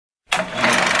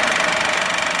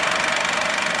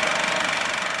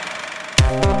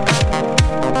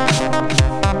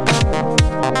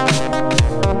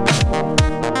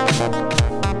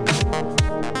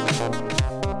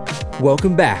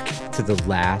Welcome back to the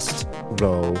Last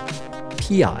Row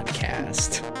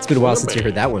Podcast. It's been a while since you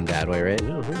heard that one, Badway, right?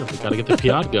 Yeah, we gotta get the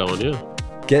Piod going, yeah.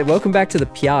 Welcome back to the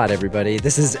Piod, everybody.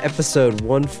 This is episode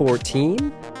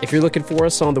 114. If you're looking for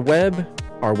us on the web,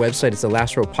 our website is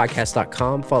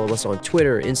thelastrowpodcast.com. Follow us on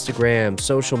Twitter, Instagram,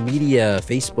 social media,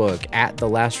 Facebook, at The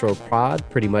Last Row Pod,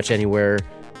 pretty much anywhere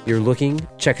you're looking.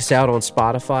 Check us out on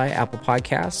Spotify, Apple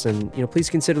Podcasts, and please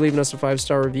consider leaving us a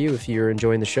 5-star review if you're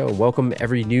enjoying the show. Welcome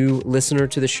every new listener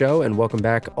to the show, and welcome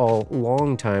back all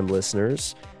longtime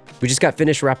listeners. We just got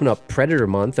finished wrapping up Predator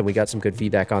Month, and we got some good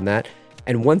feedback on that.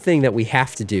 And one thing that we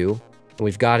have to do, and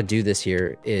we've got to do this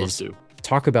here, is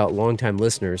talk about longtime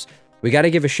listeners. We got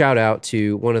to give a shout out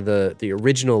to one of the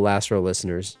original Last Row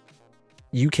listeners,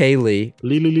 UK Lee.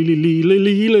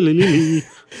 Lee.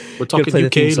 We're talking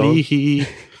UK Lee.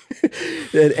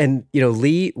 and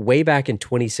Lee, way back in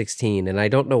 2016, and I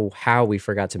don't know how we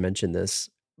forgot to mention this,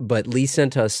 but Lee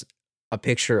sent us a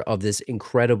picture of this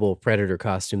incredible Predator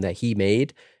costume that he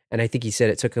made. And I think he said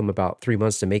it took him about 3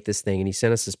 months to make this thing. And he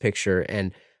sent us this picture,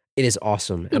 and it is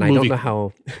awesome. And I don't know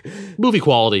how... movie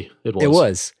quality, it was. It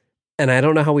was. And I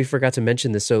don't know how we forgot to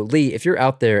mention this. So, Lee, if you're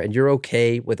out there and you're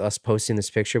okay with us posting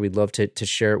this picture, we'd love to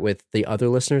share it with the other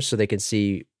listeners so they can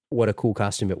see what a cool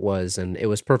costume it was. And it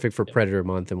was perfect for Predator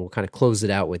Month, and we'll kind of close it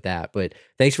out with that. But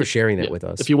thanks for sharing that with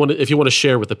us. If you want to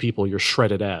share with the people your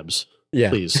shredded abs,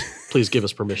 please give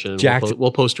us permission. And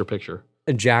we'll post your picture.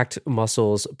 Jacked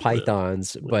muscles,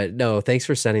 pythons. Yeah. But no, thanks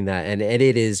for sending that. And it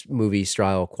is movie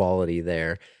style quality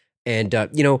there. And,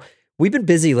 we've been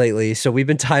busy lately, so we've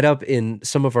been tied up in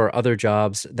some of our other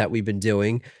jobs that we've been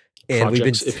doing. And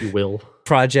projects, if you will.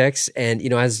 Projects. And,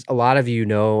 as a lot of you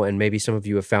know, and maybe some of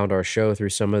you have found our show through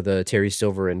some of the Terry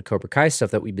Silver and Cobra Kai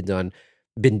stuff that we've been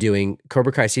doing.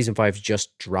 Cobra Kai Season 5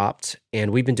 just dropped,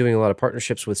 and we've been doing a lot of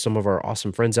partnerships with some of our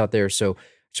awesome friends out there. So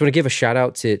just want to give a shout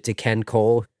out to Ken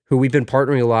Cole, who we've been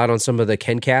partnering a lot on some of the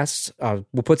Kencasts.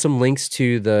 We'll put some links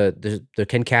to the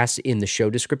Kencasts in the show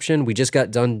description. We just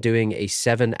got done doing a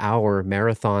 7-hour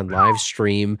marathon live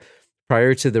stream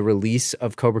prior to the release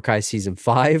of Cobra Kai Season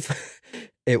 5.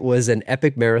 It was an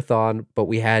epic marathon, but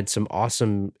we had some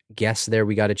awesome guests there.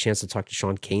 We got a chance to talk to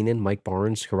Sean Kanan, Mike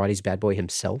Barnes, Karate's Bad Boy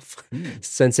himself,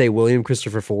 Sensei William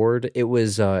Christopher Ford. It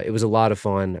was a lot of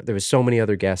fun. There was so many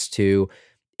other guests too.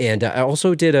 And I also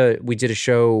we did a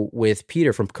show with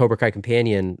Peter from Cobra Kai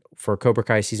Companion for Cobra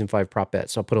Kai Season 5 prop bet.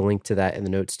 So I'll put a link to that in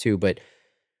the notes too. But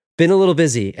been a little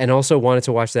busy, and also wanted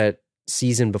to watch that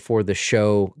season before the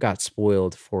show got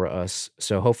spoiled for us.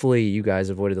 So hopefully you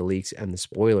guys avoided the leaks and the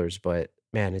spoilers. But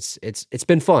man, it's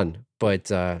been fun,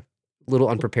 but a little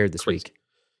unprepared this week.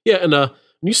 Yeah, and when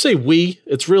you say we,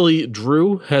 it's really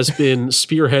Drew has been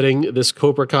spearheading this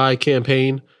Cobra Kai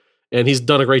campaign, and he's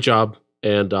done a great job.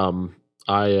 And I'm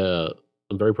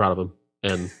very proud of him.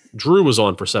 And Drew was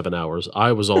on for 7 hours.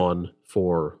 I was on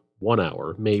for 1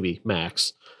 hour, maybe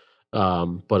max.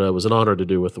 But it was an honor to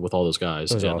do with all those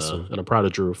guys. And, awesome. And I'm proud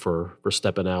of Drew for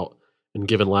stepping out and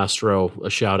giving Last Row a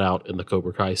shout out in the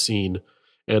Cobra Kai scene.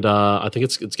 And I think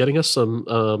it's getting us some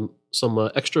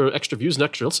extra views and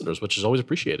extra listeners, which is always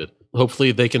appreciated.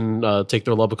 Hopefully they can take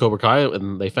their love of Cobra Kai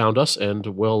and they found us and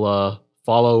will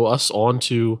follow us on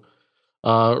to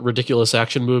ridiculous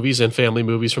action movies and family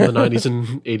movies from the 90s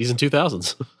and 80s and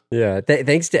 2000s. Yeah,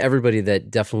 thanks to everybody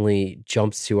that definitely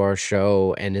jumps to our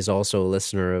show and is also a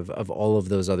listener of all of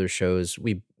those other shows.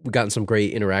 We've gotten some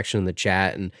great interaction in the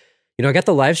chat, and I got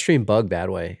the live stream bug,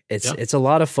 Badway. It's a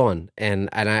lot of fun, and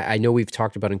I know we've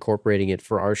talked about incorporating it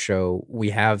for our show. We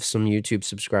have some YouTube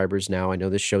subscribers now. I know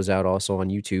this show's out also on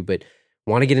YouTube, but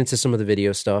want to get into some of the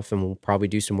video stuff, and we'll probably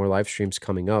do some more live streams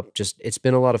coming up. It's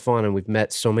been a lot of fun, and we've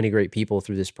met so many great people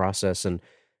through this process, and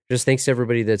just thanks to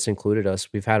everybody that's included us.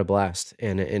 We've had a blast,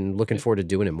 and looking forward to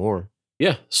doing it more.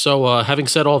 Yeah, so having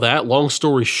said all that, long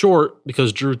story short,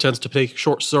 because Drew tends to make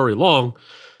short story long,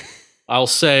 I'll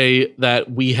say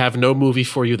that we have no movie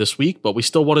for you this week, but we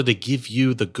still wanted to give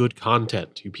you the good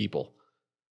content, you people.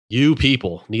 You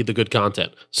people need the good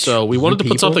content. So we wanted to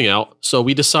put something out, so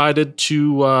we decided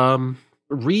to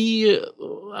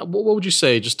what would you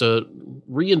say? Just to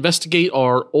reinvestigate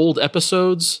our old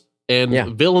episodes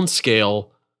and villain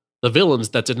scale the villains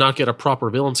that did not get a proper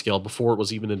villain scale before it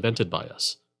was even invented by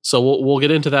us. So we'll get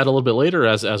into that a little bit later,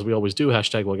 as we always do.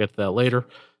 Hashtag we'll get to that later.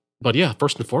 But yeah,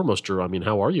 first and foremost, Drew,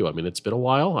 how are you? It's been a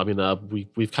while.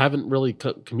 We haven't really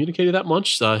communicated that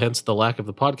much, hence the lack of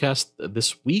the podcast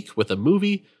this week with a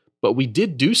movie. But we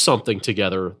did do something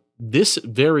together this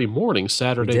very morning,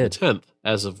 Saturday the 10th,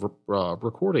 as of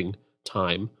recording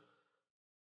time.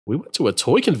 We went to a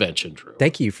toy convention, Drew.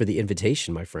 Thank you for the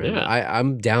invitation, my friend. Yeah.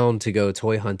 I'm down to go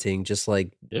toy hunting, just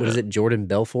like, Yeah. what is it, Jordan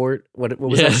Belfort? What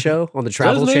was that show on the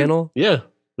Travel Channel? Yeah.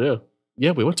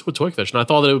 We went to a toy convention. I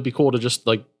thought that it would be cool to just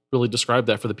like really describe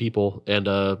that for the people and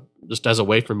just as a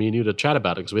way for me and you to chat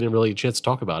about it because we didn't really get a chance to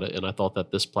talk about it. And I thought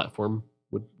that this platform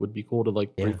would be cool to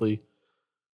like briefly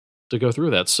to go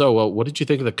through that. So what did you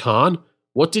think of the con?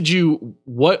 What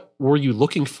were you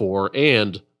looking for?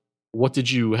 And what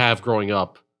did you have growing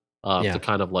up to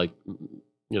kind of like,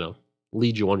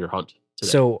 lead you on your hunt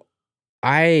today? So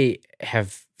I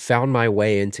have found my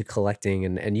way into collecting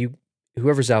and you,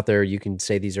 whoever's out there, you can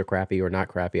say these are crappy or not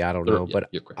crappy. I don't know, but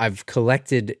I've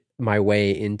collected my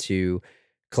way into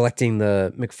collecting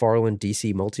the McFarlane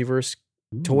DC Multiverse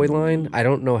toy line. I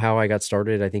don't know how I got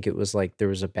started. I think it was like there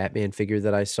was a Batman figure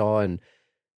that I saw, and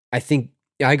I think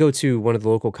I go to one of the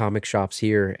local comic shops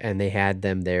here and they had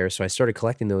them there. So I started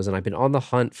collecting those, and I've been on the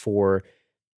hunt for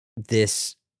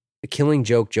this Killing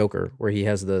Joke Joker where he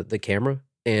has the camera,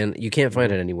 and you can't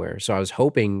find it anywhere. So I was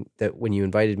hoping that when you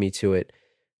invited me to it,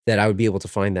 that I would be able to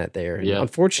find that there. And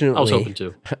unfortunately, I was hoping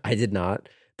to. I did not,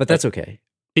 but that's okay.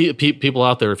 People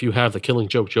out there, if you have the Killing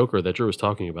Joke Joker that Drew was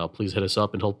talking about, please hit us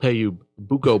up and he'll pay you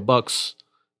buco bucks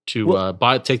to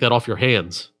take that off your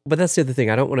hands. But that's the other thing.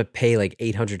 I don't want to pay like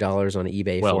 $800 on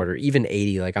eBay for it, or even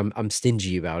 $80. Like I'm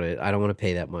stingy about it. I don't want to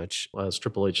pay that much. Well, as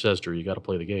Triple H says, Drew, you got to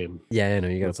play the game. Yeah, I know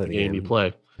you got to play the game. You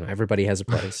play. Everybody has a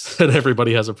price, and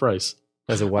everybody has a price,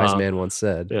 as a wise man once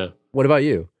said. Yeah. What about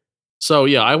you? So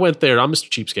yeah, I went there. I'm Mr.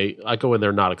 Cheapskate. I go in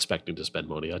there not expecting to spend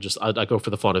money. I go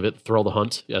for the fun of it, thrill the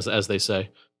hunt, as they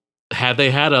say. Had they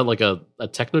had a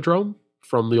technodrome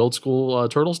from the old school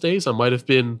Turtles days, I might have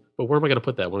been. But where am I going to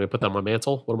put that? Am I going to put that on my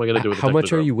mantle? What am I going to do with the How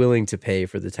much are you willing to pay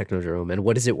for the technodrome, and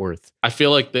what is it worth? I feel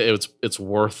like it's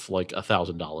worth like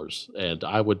 $1,000, and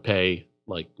I would pay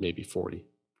like maybe $40.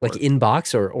 Like in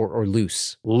box or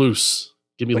loose? Loose.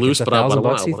 Give me loose, but I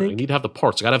need to have the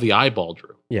parts. I got to have the eyeball,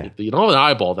 Drew. Yeah. If you don't have an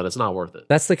eyeball, then it's not worth it.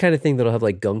 That's the kind of thing that'll have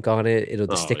like gunk on it.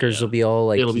 The stickers will be all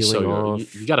like peeling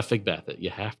off. You got to fig bath it.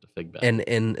 You have to fig bath it.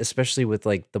 And especially with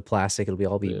like the plastic, it'll be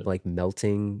all like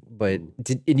melting. But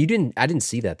I didn't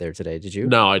see that there today. Did you?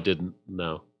 No, I didn't.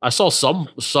 No. I saw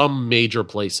some major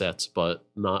play sets, but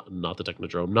not the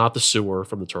Technodrome, not the sewer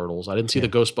from the Turtles. I didn't see the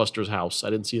Ghostbusters house. I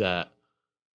didn't see that.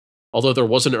 Although there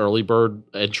was an early bird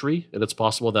entry, and it's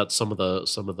possible that some of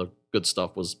the good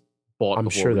stuff was bought. I'm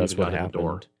before sure we that's even what got in the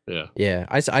happened. door. Yeah.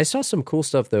 I saw some cool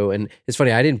stuff though, and it's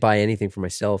funny. I didn't buy anything for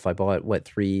myself. I bought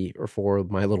 3 or 4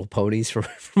 of My Little Ponies for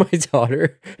my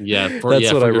daughter. Yeah,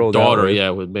 that's what I rolled daughter. out with.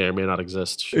 Yeah, it may or may not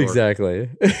exist. Sure. Exactly.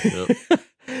 Yep.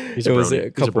 It was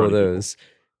a couple of those,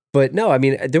 but no, I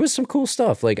mean there was some cool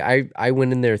stuff. Like I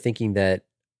went in there thinking that.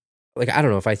 Like, I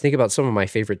don't know, if I think about some of my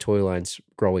favorite toy lines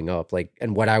growing up, like,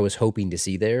 and what I was hoping to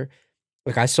see there,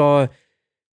 like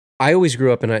I always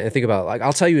grew up and I think about, like,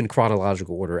 I'll tell you in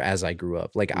chronological order as I grew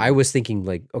up. Like, I was thinking,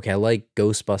 like, okay, I like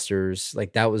Ghostbusters.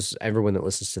 Like, that was, everyone that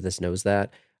listens to this knows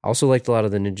that. I also liked a lot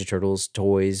of the Ninja Turtles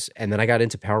toys. And then I got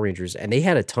into Power Rangers, and they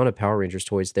had a ton of Power Rangers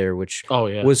toys there, which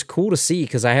was cool to see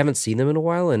because I haven't seen them in a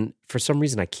while. And for some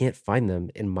reason, I can't find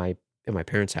them in my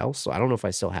parents' house. So I don't know if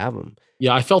I still have them.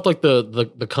 Yeah, I felt like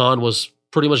the con was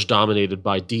pretty much dominated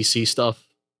by DC stuff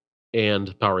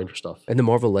and Power Ranger stuff. And the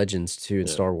Marvel Legends, too, and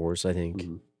Star Wars, I think.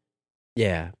 Mm-hmm.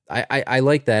 Yeah, I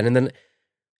like that. And then,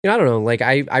 I don't know, like,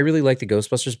 I really like the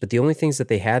Ghostbusters, but the only things that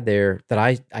they had there that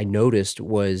I noticed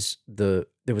was there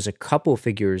was a couple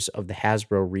figures of the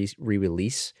Hasbro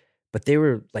re-release, but they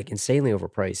were, like, insanely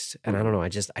overpriced. And I don't know,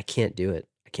 I can't do it.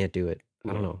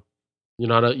 I don't know. You're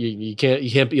not you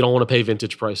don't want to pay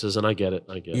vintage prices, and I get it.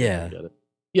 Yeah.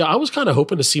 Yeah, I was kind of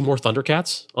hoping to see more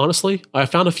Thundercats, honestly. I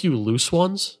found a few loose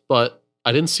ones, but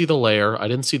I didn't see the lair. I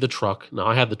didn't see the truck. No,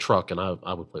 I had the truck, and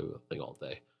I would play with the thing all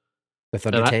day. The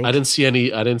Thunder Tank? I didn't see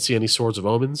any Swords of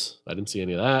Omens. I didn't see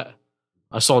any of that.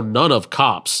 I saw none of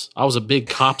Cops. I was a big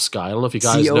Cops guy. I don't know if you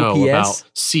guys know about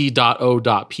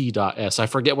C.O.P.S. I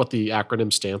forget what the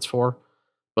acronym stands for,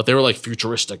 but they were like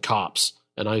futuristic cops.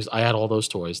 And I had all those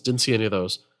toys. Didn't see any of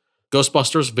those.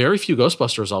 Ghostbusters, very few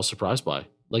Ghostbusters I was surprised by.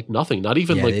 Like nothing. Not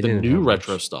even like the new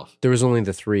retro stuff. There was only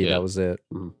the 3. That was it.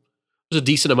 Mm-hmm. There's a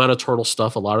decent amount of turtle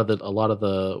stuff. A lot of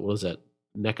the what is that?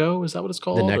 Neko? Is that what it's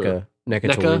called? The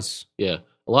NECA toys. Yeah.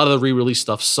 A lot of the re-release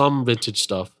stuff, some vintage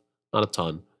stuff, not a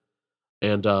ton.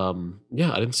 And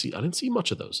I didn't see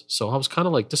much of those. So I was kind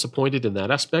of like disappointed in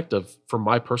that aspect from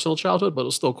my personal childhood, but it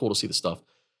was still cool to see the stuff.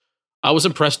 I was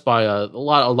impressed by a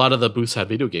lot of the booths had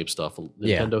video game stuff,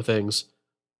 Nintendo things.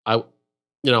 I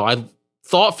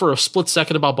thought for a split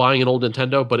second about buying an old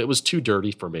Nintendo, but it was too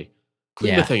dirty for me.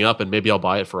 Clean the thing up and maybe I'll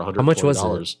buy it for $120. How much was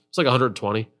it? It's like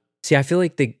 $120. See, I feel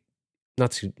like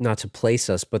not to place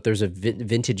us, but there's a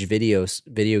vintage video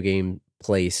game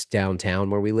place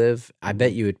downtown where we live. I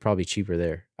bet you it's probably cheaper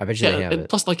there. I bet you they have and it.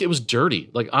 plus, like, it was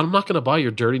dirty. Like, I'm not going to buy your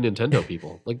dirty Nintendo,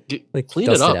 people. Like, clean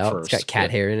it dust up out. first. It's got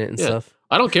cat hair in it and stuff.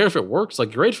 I don't care if it works.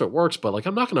 Like, great if it works, but like,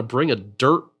 I'm not going to bring a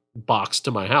dirt box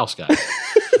to my house, guys.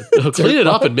 Clean it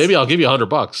up, and maybe I'll give you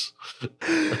 $100.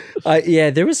 Yeah,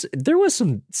 there was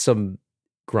some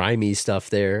grimy stuff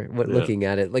there. Looking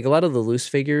at it, like a lot of the loose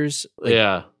figures.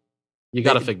 Like, you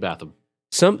got to fig bath them.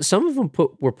 Some of them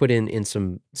were put in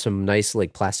some nice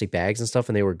like plastic bags and stuff,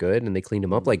 and they were good, and they cleaned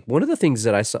them up. Like one of the things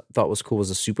that I thought was cool was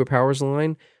the Superpowers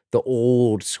line, the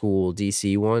old school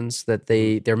DC ones that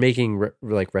they're making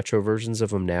like retro versions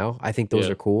of them now. I think those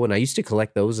are cool, and I used to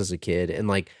collect those as a kid, and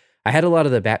like I had a lot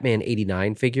of the Batman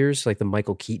 '89 figures, like the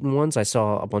Michael Keaton ones. I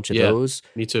saw a bunch of those.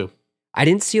 Me too. I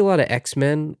didn't see a lot of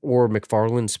X-Men or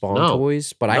McFarlane Spawn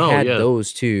toys, but I had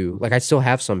those too. Like I still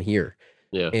have some here.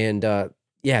 Yeah. And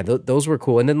those were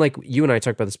cool. And then like you and I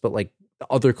talked about this, but like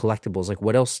other collectibles, like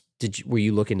what else were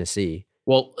you looking to see?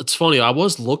 Well, it's funny. I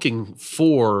was looking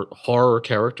for horror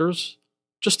characters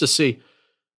just to see.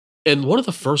 And one of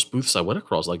the first booths I went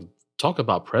across, like, talk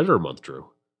about Predator Month, Drew.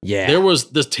 Yeah. There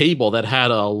was this table that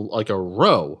had a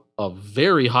row of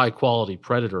very high quality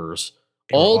Predators,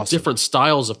 all awesome. Different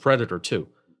styles of Predator too.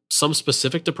 Some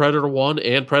specific to Predator 1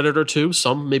 and Predator 2,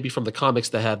 some maybe from the comics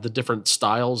that had the different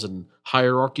styles and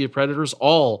hierarchy of Predators,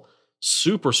 all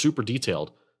super, super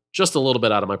detailed. Just a little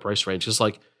bit out of my price range. It's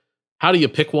like, how do you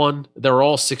pick one? They're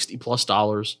all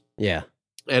 $60+. Yeah.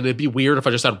 And it'd be weird if I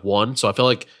just had one. So I feel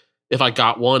like if I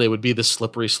got one, it would be the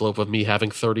slippery slope of me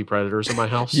having 30 Predators in my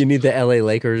house. You need the LA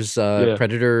Lakers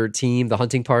Predator team, the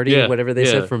hunting party, whatever they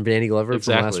said from Danny Glover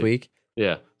from last week.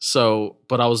 Yeah. So,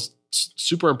 but I was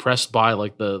super impressed by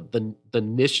like the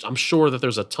niche. I'm sure that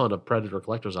there's a ton of Predator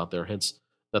collectors out there, hence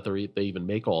that they even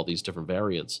make all these different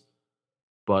variants.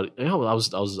 But I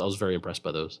was very impressed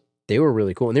by those. They were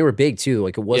really cool, and they were big too.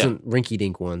 Like it wasn't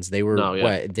rinky-dink ones. They were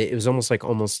it was almost like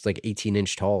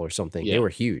 18-inch tall or something. Yeah. They were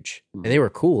huge, and they were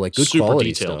cool, like good super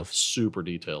quality detailed, stuff. Super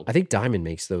detailed. I think Diamond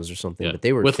makes those or something, but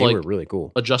they were were really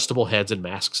cool. Adjustable heads and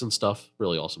masks and stuff.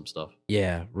 Really awesome stuff.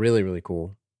 Yeah, really, really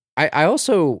cool. I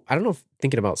also, I don't know,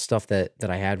 thinking about stuff that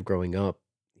I had growing up.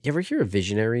 You ever hear of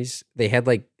Visionaries? They had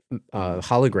like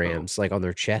holograms like on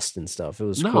their chest and stuff. It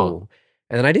was cool.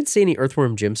 And then I didn't see any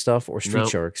Earthworm Jim stuff or Street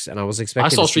Sharks, and I was expecting. I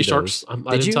saw to Street see Sharks.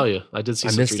 I didn't tell you. I did see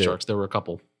some Street Sharks. There were a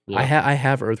couple. Yeah. I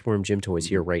have Earthworm Jim toys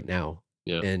here right now.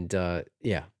 Yeah, and the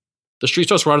Street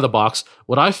Sharks were out of the box.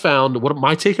 What I found, what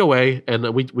my takeaway,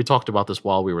 and we talked about this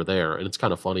while we were there, and it's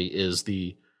kind of funny, is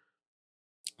the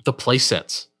play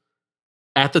sets.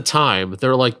 At the time,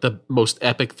 they're like the most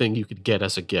epic thing you could get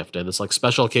as a gift, and it's like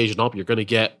special occasion. You're going to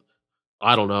get,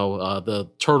 I don't know, the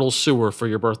Turtle Sewer for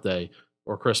your birthday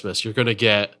or Christmas. You're going to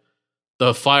get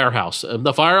the Firehouse, and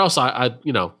the Firehouse. I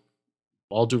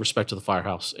all due respect to the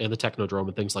Firehouse and the Technodrome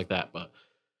and things like that, but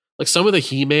like some of the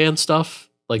He-Man stuff,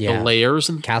 like the layers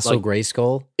and Castle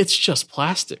Grayskull, it's just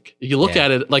plastic. You look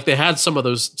at it, like they had some of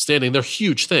those standing. They're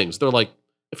huge things. They're like,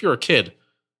 if you're a kid,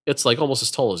 it's like almost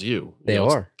as tall as you. They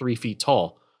are 3 feet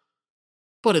tall.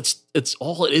 But it's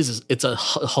all it is it's a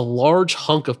large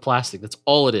hunk of plastic. That's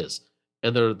all it is.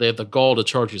 And they have the gall to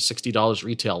charge you $60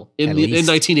 retail in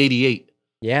 1988.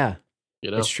 Yeah.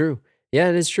 It's true. Yeah,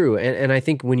 it is true. And I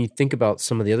think when you think about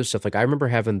some of the other stuff, like I remember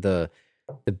having the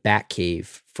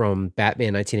Batcave from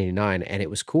Batman 1989, and it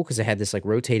was cool because it had this like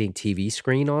rotating TV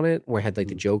screen on it where it had like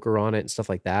the Joker on it and stuff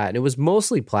like that. And it was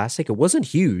mostly plastic. It wasn't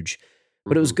huge,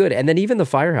 but it was good. And then even the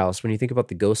Firehouse, when you think about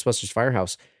the Ghostbusters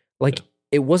Firehouse, like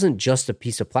it wasn't just a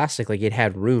piece of plastic. Like it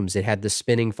had rooms, it had the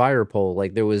spinning fire pole.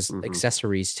 Like there was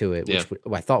accessories to it, which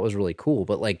I thought was really cool.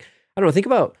 But like, I don't know, think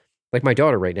about like my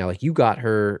daughter right now. Like you got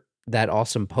her that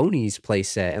awesome Ponies play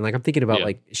set. And like, I'm thinking about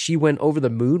like, she went over the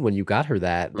moon when you got her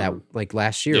that like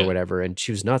last year or whatever. And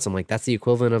she was nuts. I'm like, that's the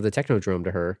equivalent of the Technodrome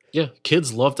to her. Yeah.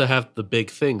 Kids love to have the big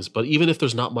things, but even if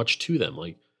there's not much to them,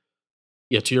 like,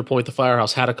 to your point, the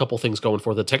Firehouse had a couple things going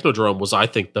for it. The Technodrome was, I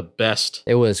think, the best.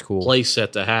 It was cool play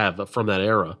set to have from that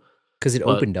era because it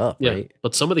opened up, right?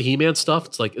 But some of the He-Man stuff,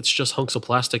 it's like it's just hunks of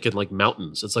plastic and like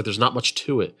mountains. It's like there's not much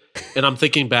to it. And I'm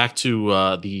thinking back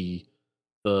to the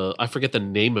I forget the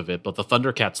name of it, but the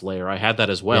Thundercats layer. I had that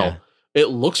as well. Yeah. It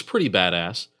looks pretty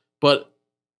badass, but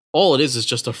all it is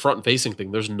just a front-facing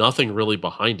thing. There's nothing really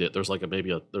behind it. There's like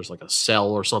there's like a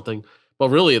cell or something, but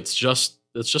really it's just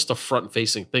a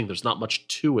front-facing thing. There's not much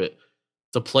to it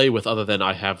to play with other than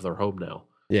I have their home now.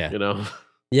 Yeah.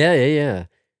 Yeah.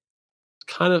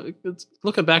 Kind of, it's,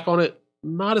 looking back on it,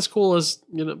 not as cool as,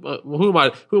 who am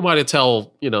I to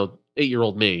tell,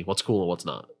 8-year-old me what's cool and what's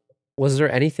not? Was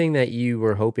there anything that you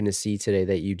were hoping to see today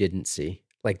that you didn't see?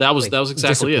 That was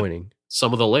exactly disappointing. it.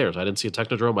 Some of the layers. I didn't see a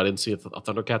Technodrome. I didn't see a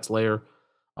Thundercats layer,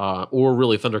 or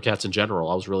really Thundercats in general.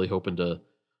 I was really hoping to.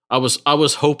 I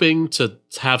was hoping to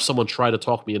have someone try to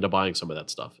talk me into buying some of that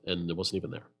stuff, and it wasn't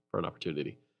even there for an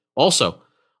opportunity. Also,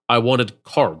 I wanted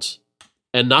cards,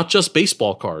 and not just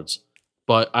baseball cards,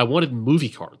 but I wanted movie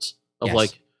cards of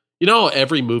Yes.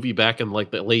 every movie back in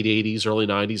like the late 80s, early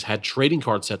 90s had trading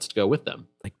card sets to go with them.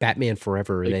 Like Batman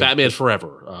Forever. Like Batman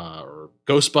Forever, or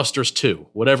Ghostbusters 2,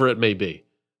 whatever it may be.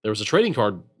 There was a trading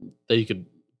card that you could,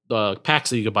 packs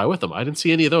that you could buy with them. I didn't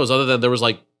see any of those other than there was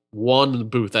like one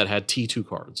booth that had T2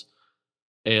 cards.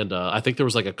 And I think there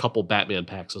was like a couple Batman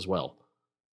packs as well.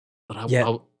 But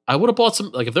I would have bought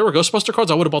some, like if there were Ghostbuster cards,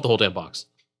 I would have bought the whole damn box.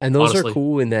 And those honestly. are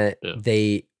cool in that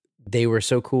they were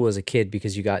so cool as a kid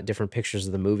because you got different pictures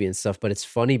of the movie and stuff. But it's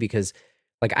funny because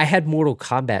like I had Mortal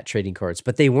Kombat trading cards,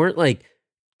 but they weren't like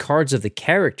cards of the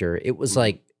character. It was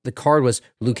like the card was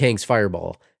Liu Kang's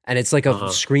fireball. And it's like a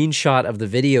screenshot of the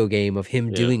video game of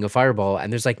him doing a fireball.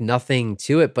 And there's like nothing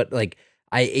to it, but like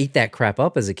I ate that crap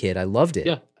up as a kid. I loved it.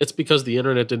 Yeah, it's because the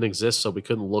internet didn't exist, so we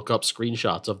couldn't look up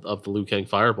screenshots of the Liu Kang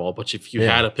fireball. But if you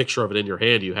had a picture of it in your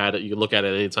hand, you had it. You could look at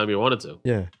it anytime you wanted to.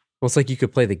 Yeah. Well, it's like you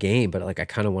could play the game, but like I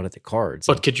kind of wanted the cards.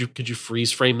 But could you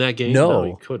freeze frame that game? No,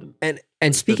 you couldn't.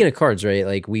 And speaking of cards, right?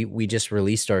 Like we just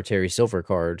released our Terry Silver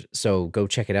card, so go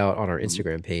check it out on our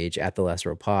Instagram page at the Last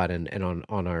Row Pod, and on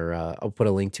our I'll put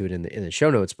a link to it in the show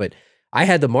notes. But I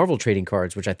had the Marvel trading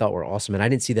cards, which I thought were awesome, and I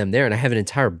didn't see them there, and I have an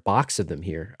entire box of them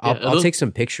here. I'll take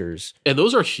some pictures. And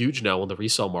those are huge now in the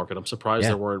resale market. I'm surprised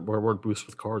there weren't booths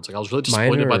with cards. Like I was really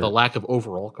disappointed by the lack of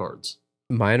overall cards.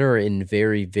 Mine are in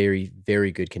very, very,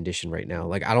 very good condition right now.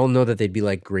 Like I don't know that they'd be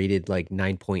like graded like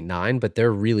 9.9, but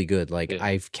they're really good. Like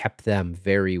I've kept them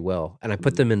very well, and I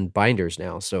put them in binders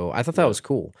now. So I thought that was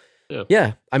cool.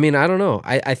 Yeah. I mean, I don't know.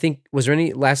 I think was there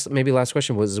any last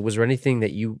question was there anything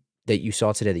that you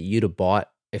saw today that you'd have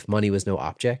bought if money was no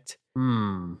object?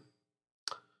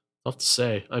 Tough to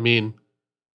say. I mean,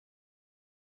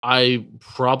 I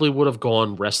probably would have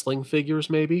gone wrestling figures,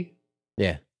 maybe.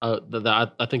 Yeah.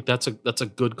 I think that's a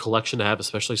good collection to have,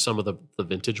 especially some of the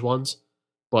vintage ones.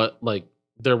 But like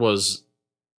there was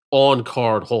on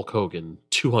card Hulk Hogan,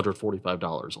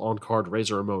 $245. On card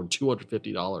Razor Ramon,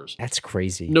 $250. That's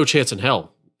crazy. No chance in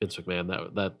hell, Vince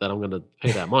McMahon, that I'm going to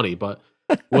pay that money. But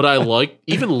what I like,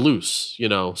 even loose,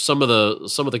 some of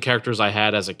the characters I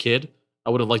had as a kid, I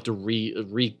would have liked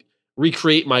to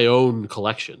recreate my own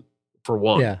collection for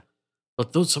one. Yeah.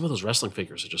 But some of those wrestling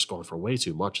figures are just going for way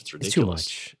too much. It's ridiculous.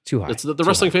 It's too much. Too high. The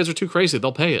wrestling fans are too crazy.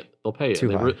 They'll pay it.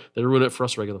 They ruin it for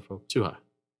us regular folk. Too high.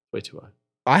 Way too high.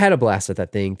 I had a blast at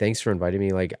that thing. Thanks for inviting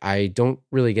me. Like I don't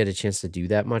really get a chance to do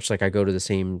that much. Like I go to the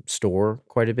same store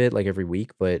quite a bit, like every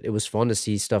week, but it was fun to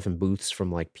see stuff in booths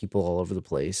from like people all over the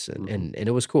place. And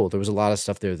it was cool. There was a lot of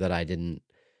stuff there that I didn't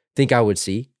think I would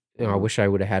see. I wish I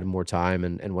would have had more time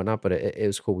and whatnot, but it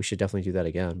was cool. We should definitely do that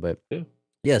again. But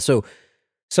yeah, so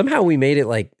somehow we made it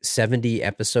like 70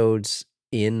 episodes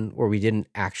in where we didn't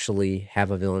actually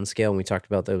have a villain scale. And we talked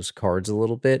about those cards a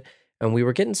little bit. And we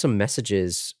were getting some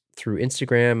messages through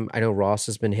Instagram. I know Ross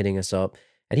has been hitting us up.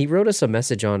 And he wrote us a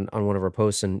message on one of our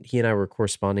posts. And he and I were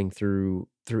corresponding through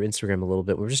Instagram a little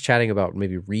bit. We were just chatting about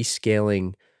maybe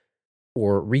rescaling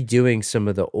or redoing some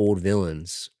of the old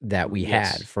villains that we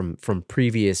had from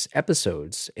previous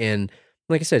episodes. And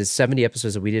like I said, it's 70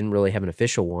 episodes that we didn't really have an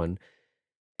official one.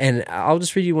 And I'll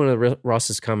just read you one of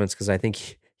Ross's comments because I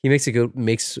think he makes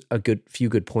a few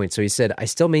good points. So he said, "I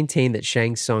still maintain that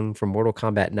Shang Tsung from Mortal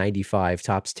Kombat 95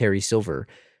 tops Terry Silver.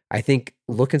 I think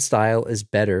look and style is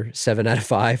better, 7 out of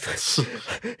 5.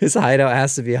 His hideout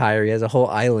has to be higher. He has a whole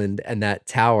island, and that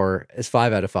tower is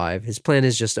 5 out of 5. His plan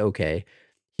is just okay.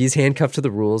 He's handcuffed to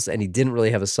the rules, and he didn't really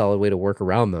have a solid way to work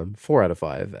around them, 4 out of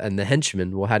 5. And the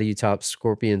henchman, well, how do you top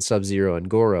Scorpion, Sub-Zero, and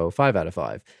Goro, 5 out of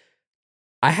 5.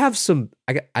 I have some.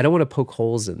 I don't want to poke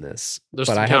holes in this, but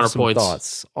I have some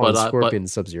thoughts on Scorpion and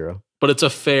Sub-Zero. But it's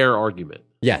a fair argument.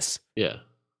 Yes. Yeah.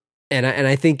 And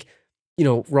I think,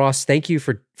 Ross, thank you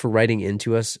for writing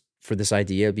into us for this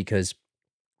idea because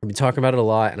we've been talking about it a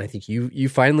lot, and I think you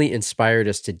finally inspired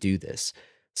us to do this.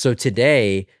 So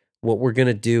today, what we're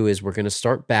gonna do is we're gonna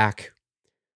start back,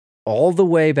 all the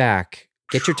way back.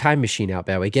 Get your time machine out,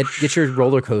 Badway. Get your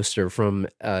roller coaster from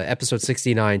episode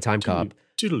 69, Time Cop.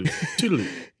 Get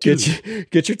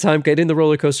your time, get in the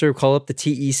roller coaster, call up the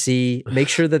TEC, make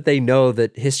sure that they know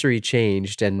that history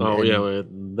changed. And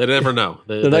they never know.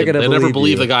 They never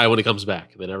believe the guy when he comes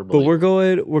back. They never believe.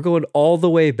 But we're going all the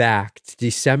way back to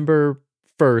December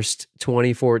 1st,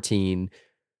 2014,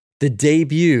 the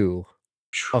debut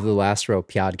of the Last Row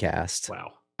podcast.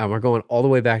 Wow. and we're going all the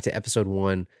way back to episode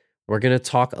 1. We're going to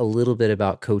talk a little bit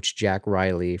about Coach Jack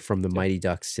Reilly from the Mighty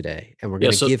Ducks today, and we're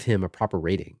going to give him a proper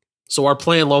rating. So our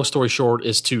plan, long story short,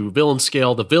 is to villain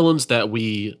scale the villains that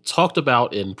we talked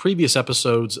about in previous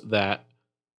episodes that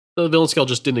the villain scale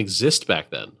just didn't exist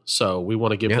back then. So we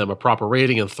want to give them a proper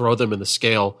rating and throw them in the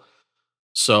scale.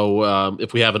 So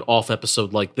if we have an off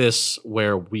episode like this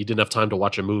where we didn't have time to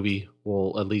watch a movie,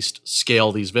 we'll at least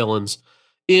scale these villains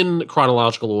in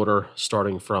chronological order,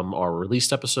 starting from our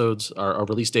released episodes, our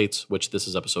release dates, which this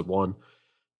is episode 1.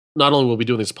 Not only will we be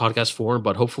doing this podcast form,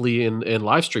 but hopefully in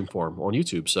live stream form on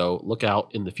YouTube. So look out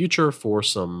in the future for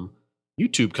some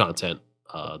YouTube content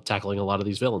tackling a lot of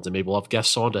these villains, and maybe we'll have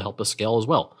guests on to help us scale as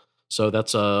well. So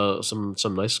that's some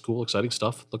nice, cool, exciting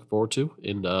stuff. Looking forward to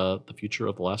in the future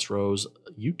of the Last Row's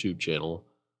YouTube channel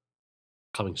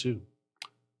coming soon.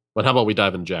 But how about we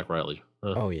dive into Jack Reilly?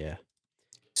 Oh yeah.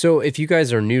 So if you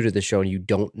guys are new to the show and you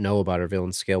don't know about our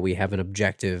villain scale, we have an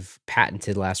objective,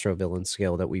 patented Last Row villain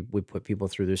scale that we put people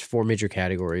through. There's 4 major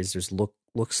categories. There's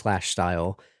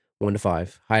look/style, 1 to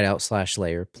 5,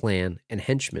 hideout/layer, plan, and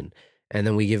henchman. And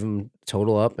then we give them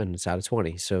total up, and it's out of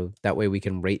 20. So that way we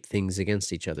can rate things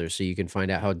against each other. So you can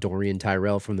find out how Dorian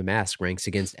Tyrell from The Mask ranks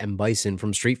against M. Bison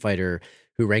from Street Fighter,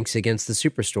 who ranks against the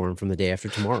Superstorm from The Day After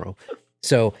Tomorrow.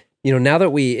 So, now that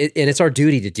and it's our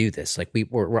duty to do this. Like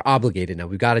we're obligated now.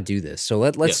 We've got to do this. So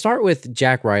let's start with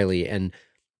Jack Reilly. And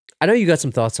I know you got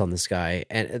some thoughts on this guy.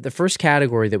 And the first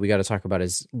category that we got to talk about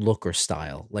is look or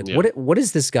style. Like what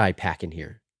is this guy packing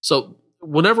here? So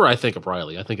whenever I think of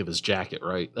Reilly, I think of his jacket,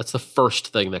 right? That's the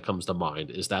first thing that comes to mind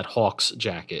is that Hawks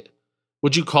jacket.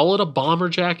 Would you call it a bomber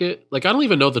jacket? Like, I don't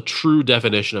even know the true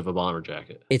definition of a bomber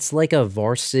jacket. It's like a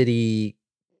varsity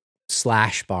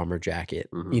 / bomber jacket.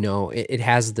 Mm-hmm. It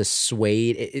has the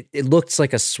suede. It looks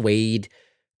like a suede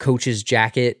coach's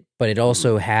jacket, but it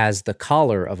also has the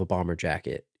collar of a bomber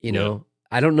jacket.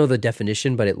 I don't know the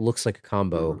definition, but it looks like a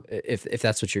combo. If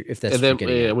that's what you're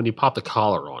getting at. When you pop the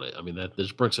collar on it, I mean that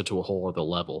just brings it to a whole other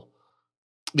level.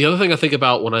 The other thing I think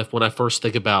about when I first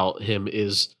think about him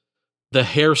is the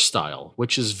hairstyle,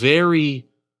 which is very,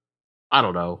 I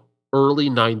don't know, early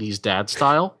 90s dad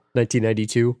style.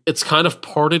 1992. It's kind of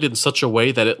parted in such a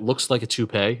way that it looks like a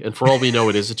toupee, and for all we know,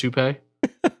 it is a toupee.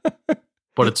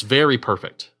 But it's very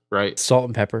perfect, right? Salt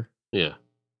and pepper. Yeah,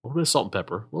 a little bit of salt and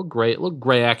pepper, a little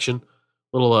gray action,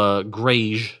 a little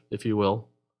grayish, if you will.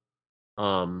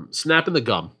 Snapping the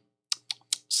gum,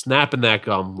 snapping that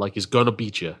gum like he's gonna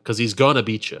beat you, because he's gonna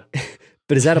beat you.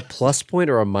 But is that a plus point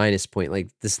or a minus point? Like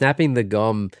the snapping the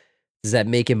gum, does that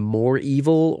make him more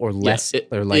evil or less,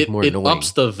 or more annoying? It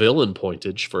ups the villain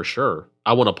pointage for sure.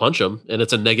 I want to punch him, and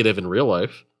it's a negative in real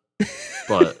life.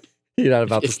 But you're not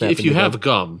about to snap. If you have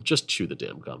gum, just chew the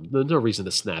damn gum. There's no reason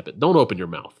to snap it. Don't open your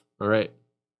mouth. All right,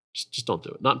 just don't do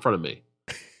it. Not in front of me.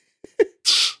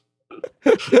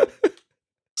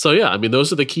 So yeah, I mean,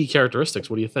 those are the key characteristics.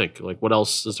 What do you think? Like, what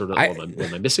else is there? Am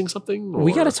I missing something?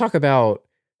 We got to talk about.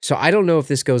 So I don't know if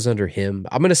this goes under him.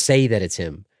 I'm going to say that it's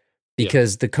him.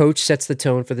 Because the coach sets the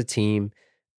tone for the team,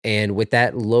 and with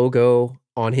that logo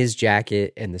on his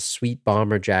jacket and the sweet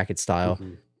bomber jacket style.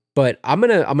 Mm-hmm. But I'm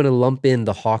gonna lump in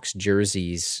the Hawks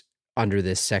jerseys under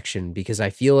this section because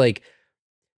I feel like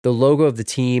the logo of the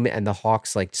team and the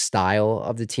Hawks like style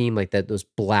of the team, like those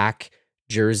black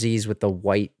jerseys with the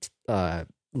white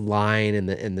line and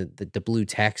the blue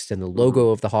text and the logo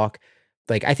of the Hawk.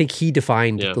 Like, I think he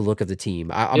defined the look of the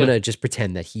team. I'm going to just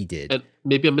pretend that he did. And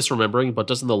maybe I'm misremembering, but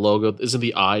isn't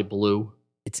the eye blue?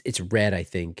 It's red, I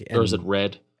think. Or is it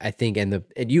red? I think, and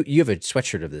you have a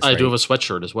sweatshirt of this, I do have a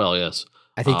sweatshirt as well, yes.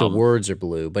 I think the words are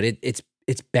blue, but it's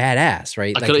badass,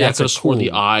 right? I could have sworn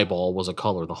the eyeball was a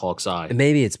color, the Hawk's eye. And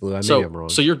maybe it's blue. Maybe I'm wrong.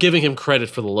 So you're giving him credit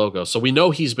for the logo. So we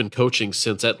know he's been coaching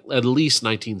since at least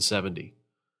 1970.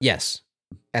 Yes,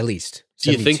 at least.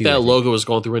 Do you think that logo has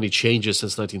gone through any changes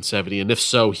since 1970? And if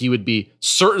so, he would be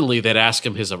certainly they'd ask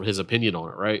him his opinion on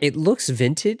it, right? It looks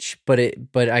vintage, but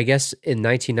I guess in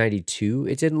 1992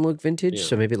 it didn't look vintage,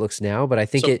 so maybe it looks now. But I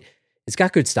think it's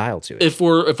got good style to it. If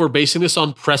we're basing this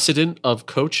on precedent of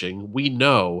coaching, we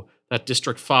know that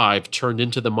District 5 turned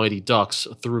into the Mighty Ducks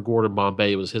through Gordon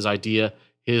Bombay. It was his idea,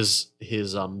 his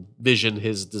vision,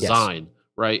 his design,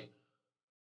 right?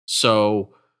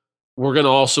 So we're going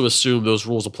to also assume those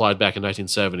rules applied back in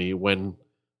 1970 when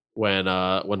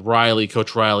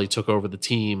Coach Reilly took over the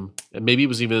team, and maybe it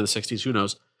was even in the 60s, who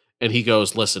knows? And he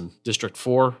goes, listen, District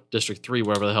 4, District 3,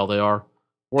 wherever the hell they are,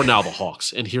 we're now the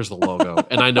Hawks, and here's the logo.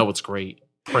 And I know it's great.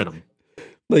 Print them.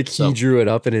 Like he drew it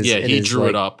up in his... Yeah, he drew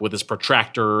it up with his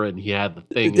protractor, and he had the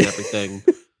thing and everything.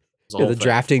 The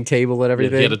drafting table and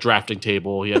everything. He had a drafting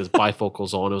table. He had his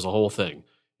bifocals on. It was a whole thing.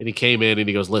 And he came in and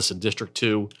he goes, listen, District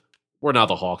 2, we're now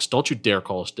the Hawks. Don't you dare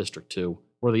call us District 2.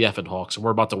 We're the effing Hawks, and we're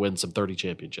about to win some 30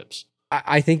 championships.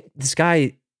 I think this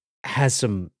guy has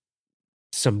some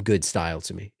good style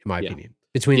to me, in my opinion.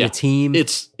 Between the team.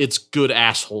 It's good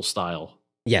asshole style.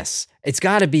 Yes. It's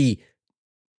got to be.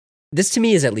 This to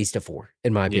me is at least a 4,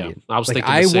 in my opinion. I was thinking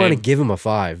I want to give him a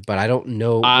 5, but I don't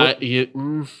know.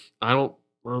 I'm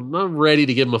not ready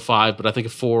to give him a 5, but I think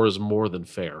a 4 is more than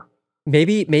fair.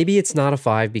 Maybe it's not a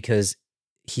 5 because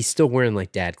he's still wearing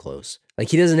like dad clothes. Like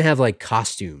he doesn't have like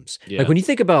costumes. Yeah. Like when you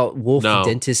think about Wolf the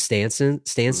Dentist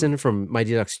Stanson from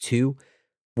Mighty Ducks 2,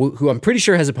 who I'm pretty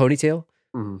sure has a ponytail,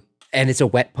 and it's a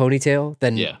wet ponytail,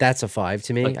 then that's a 5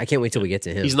 to me. Like, I can't wait till we get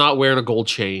to him. He's not wearing a gold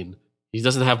chain. He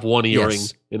doesn't have one earring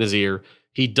in his ear.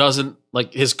 He doesn't,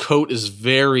 like, his coat is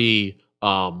very,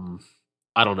 I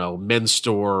don't know, men's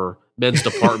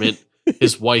department.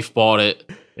 His wife bought it,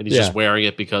 and he's just wearing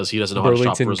it because he doesn't know how to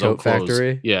shop for his own clothes.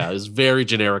 Factory. Yeah, it's very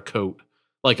generic coat,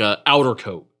 like a outer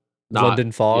coat.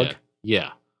 London fog.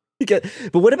 Yeah. But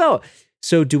what about?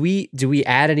 So do we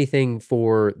add anything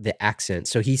for the accent?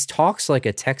 So he talks like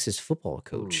a Texas football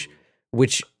coach,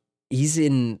 which he's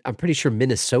in. I'm pretty sure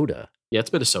Minnesota. Yeah,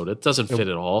 it's Minnesota. It doesn't fit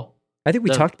at all. I think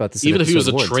we talked about this. Even if he was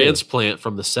a transplant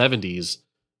from the 70s,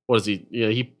 what is he? Yeah,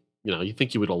 you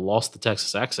think he would have lost the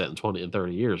Texas accent in 20 and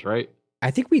 30 years, right? I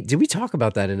think did we talk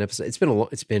about that in episode?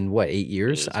 It's been what, 8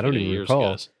 years? I don't even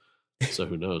recall. Guys. So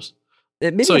who knows?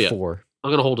 Maybe a 4. I'm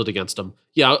going to hold it against him.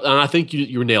 Yeah, and I think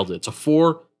you nailed it. It's a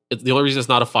 4. The only reason it's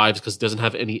not a 5 is because it doesn't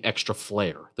have any extra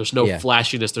flair. There's no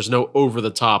flashiness. There's no over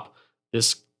the top.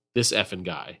 This effing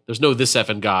guy. There's no this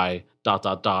effing guy. ...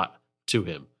 to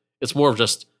him. It's more of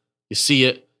just you see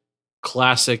it,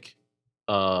 classic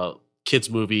kids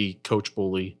movie, coach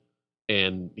bully,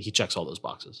 and he checks all those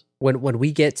boxes. When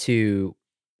we get to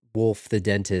Wolf the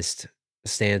Dentist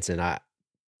Stanson,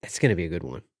 it's going to be a good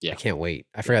one. Yeah, I can't wait.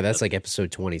 I forgot that's like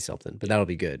episode 20 something, but that'll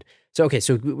be good. So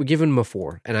so we're giving him a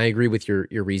 4, and I agree with your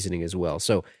reasoning as well.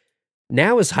 So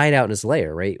now his hideout in his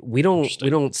lair, right? We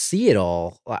don't see it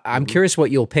all. I'm curious what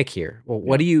you'll pick here. Well,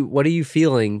 what are you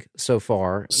feeling so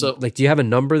far? So, like, do you have a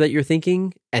number that you're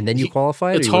thinking, and then you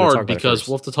qualify it? It's hard because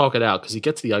we'll have to talk it out because he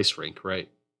gets to the ice rink, right?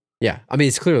 Yeah, I mean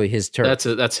it's clearly his turf.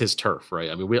 That's his turf, right?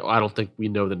 I mean, I don't think we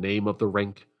know the name of the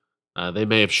rink. They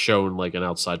may have shown like an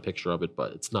outside picture of it,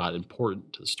 but it's not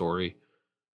important to the story.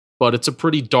 But it's a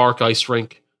pretty dark ice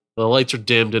rink. The lights are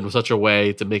dimmed in such a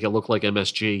way to make it look like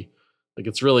MSG. Like,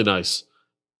 it's really nice.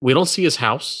 We don't see his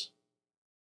house.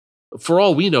 For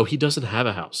all we know, he doesn't have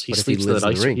a house. He sleeps in that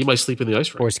ice rink. He might sleep in the ice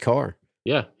rink. Or his car.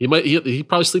 Yeah. He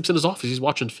probably sleeps in his office. He's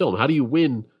watching film. How do you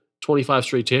win 25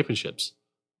 straight championships?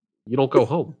 You don't go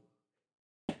home.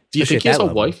 Do you think he has a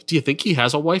wife? Do you think he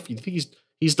has a wife? You think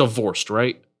he's divorced,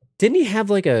 right? Didn't he have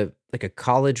like a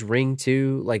college ring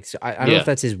too? Like, I don't know if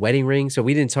that's his wedding ring. So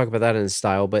we didn't talk about that in his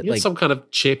style, but like some kind of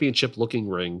championship looking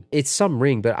ring. It's some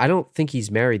ring, but I don't think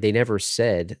he's married. They never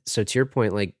said. So to your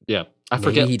point, like, I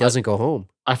forget he doesn't go home.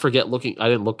 I forget looking. I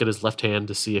didn't look at his left hand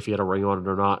to see if he had a ring on it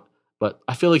or not, but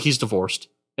I feel like he's divorced,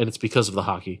 and it's because of the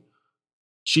hockey.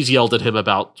 She's yelled at him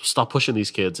about stop pushing these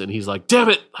kids, and he's like, "Damn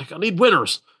it! Like, I need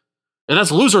winners." And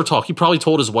that's loser talk. He probably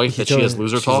told his wife that she has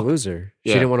loser talk. She's a loser.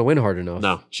 She didn't want to win hard enough.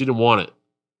 No, she didn't want it.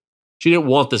 She didn't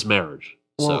want this marriage.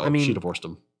 Well, so she divorced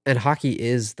him. And hockey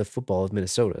is the football of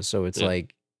Minnesota. So it's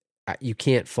like, you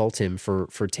can't fault him for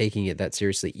taking it that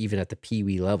seriously, even at the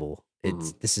peewee level.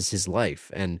 This is his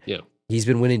life. And he's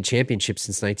been winning championships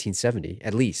since 1970,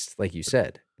 at least, like you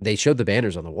said. They showed the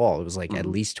banners on the wall. It was like at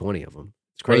least 20 of them.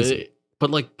 It's crazy. But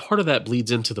like part of that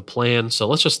bleeds into the plan. So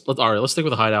let's stick with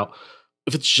the hideout.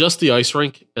 If it's just the ice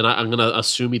rink, and I'm going to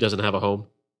assume he doesn't have a home,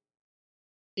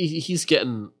 he's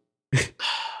getting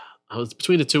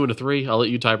between a 2 and a 3. I'll let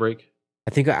you tie break.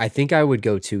 I think I would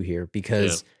go 2 here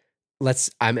because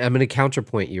I'm going to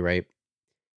counterpoint you, right?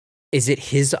 Is it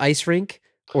his ice rink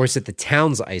or is it the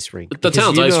town's ice rink? The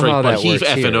town's ice rink, but he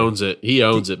effing owns it. He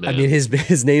owns it, man. I mean,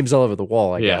 his name's all over the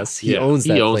wall, I guess. He owns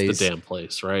that place. He owns the damn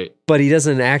place, right? But he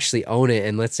doesn't actually own it.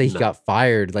 And let's say he got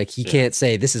fired. Like, he can't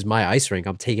say, this is my ice rink.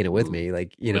 I'm taking it with me.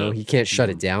 Like, he can't shut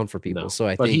it down for people. So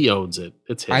I think he owns it.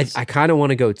 It's his. I kind of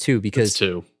want to go 2 because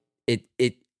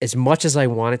it as much as I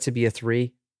want it to be a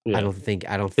 3, I don't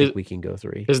think we can go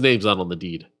 3. His name's not on the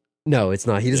deed. No, it's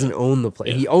not. He doesn't own the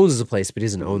place. He owns the place, but he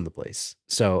doesn't own the place.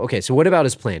 So, okay. So what about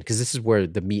his plan? Because this is where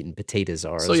the meat and potatoes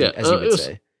are, as you would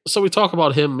say. So we talk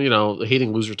about him,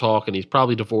 hating loser talk, and he's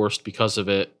probably divorced because of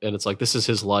it. And it's like, this is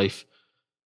his life.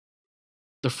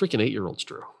 The freaking 8-year-olds,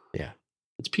 Drew. Yeah.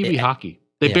 It's Pee-wee hockey.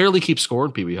 They barely keep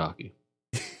scoring Pee-wee hockey.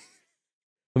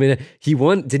 I mean, he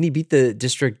won. Didn't he beat the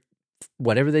district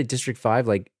whatever they District 5,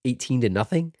 like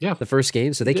 18-0. Yeah. The first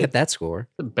game. So they kept that score.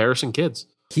 Embarrassing kids.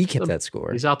 He kept that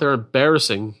score. He's out there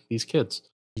embarrassing these kids.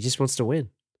 He just wants to win.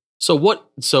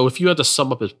 So if you had to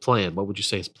sum up his plan, what would you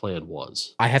say his plan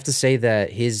was? I have to say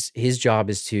that his job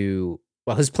is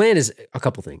his plan is a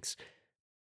couple things.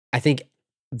 I think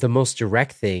the most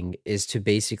direct thing is to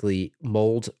basically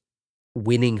mold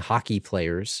winning hockey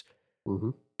players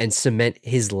and cement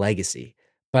his legacy.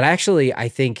 But actually, I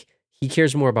think he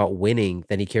cares more about winning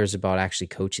than he cares about actually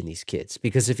coaching these kids.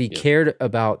 Because if he cared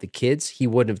about the kids, he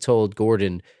wouldn't have told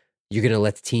Gordon, you're going to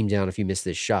let the team down if you miss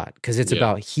this shot. Because it's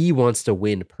about he wants to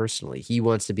win personally. He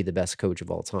wants to be the best coach of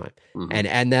all time.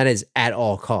 And that is at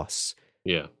all costs.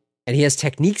 Yeah. And he has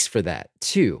techniques for that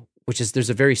too, which is there's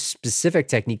a very specific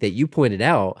technique that you pointed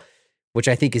out, which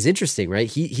I think is interesting, right?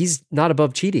 He's not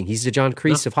above cheating. He's the John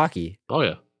Kreese of hockey. Oh,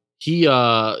 yeah.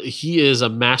 He is a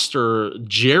master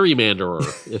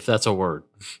gerrymanderer, if that's a word.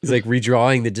 He's like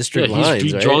redrawing the district lines.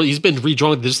 He's been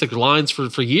redrawing the district lines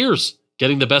for years,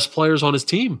 getting the best players on his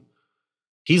team.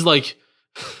 He's like,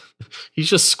 he's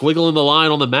just squiggling the line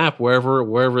on the map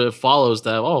wherever it follows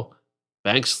that, oh,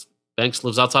 Banks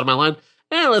lives outside of my line.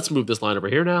 Let's move this line over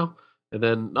here now. And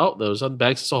then, those on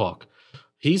Banks is a Hawk.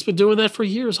 He's been doing that for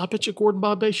years. I bet you Gordon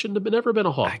Bombay shouldn't have never been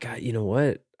a Hawk. You know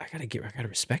what? I gotta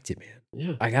respect it, man.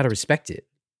 Yeah. I gotta respect it.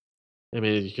 I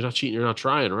mean, you're not cheating, you're not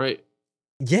trying, right?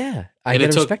 Yeah. I gotta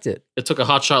respect it. It took a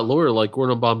hotshot lawyer like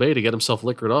Gordon Bombay to get himself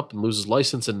liquored up and lose his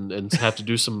license and have to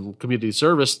do some community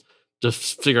service to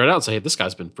figure it out and say, hey, this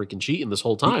guy's been freaking cheating this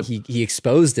whole time. He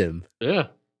exposed him. Yeah.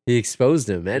 He exposed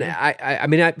him. And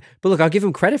but look, I'll give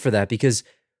him credit for that because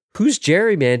who's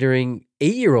gerrymandering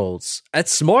 8-year-olds?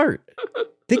 That's smart.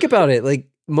 Think about it. Like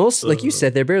like you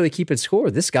said, they're barely keeping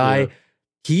score. This guy,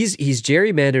 he's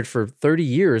gerrymandered for 30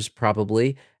 years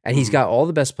probably, and he's got all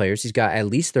the best players. He's got at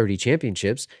least 30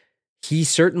 championships. He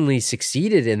certainly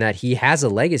succeeded in that he has a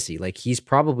legacy. Like he's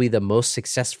probably the most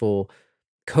successful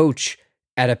coach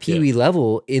at a Pee Wee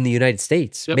level in the United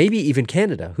States, maybe even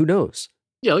Canada. Who knows?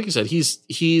 Yeah, like you said,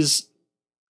 he's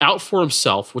out for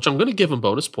himself, which I'm going to give him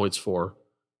bonus points for,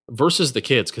 versus the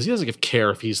kids, because he doesn't care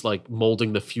if he's like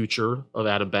molding the future of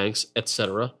Adam Banks,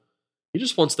 etc. He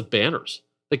just wants the banners.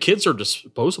 The kids are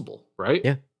disposable,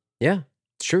 right? Yeah,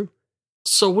 it's true.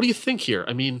 So what do you think here?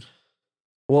 I mean,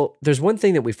 well, there's one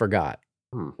thing that we forgot.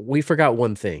 We forgot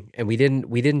one thing, and we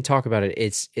didn't talk about it.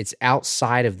 It's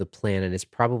outside of the plan, and it's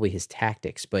probably his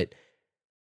tactics. But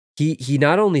he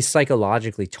not only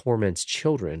psychologically torments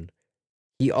children,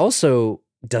 he also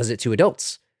does it to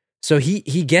adults. So he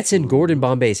gets in Gordon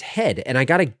Bombay's head, and I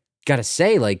gotta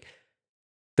say, like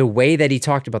the way that he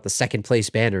talked about the second place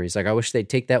banner, he's like, I wish they'd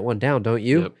take that one down, don't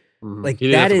you? Yep. Like he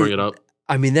didn't have to bring it up.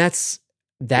 I mean,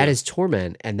 that is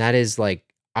torment, and that is like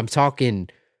I'm talking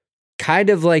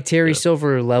kind of like Terry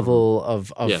Silver level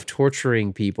of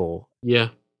torturing people. Yeah.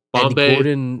 Bombay, and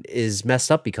Gordon is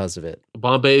messed up because of it.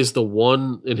 Bombay is the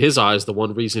one, in his eyes, the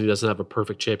one reason he doesn't have a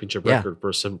perfect championship record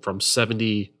from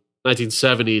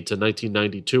 1970 to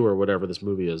 1992 or whatever this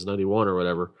movie is, 91 or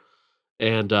whatever.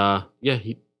 And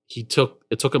it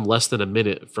took him less than a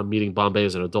minute from meeting Bombay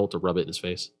as an adult to rub it in his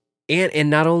face. And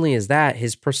not only is that,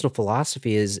 his personal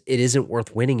philosophy is it isn't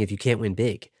worth winning if you can't win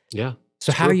big. Yeah.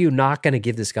 So how are you not going to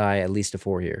give this guy at least a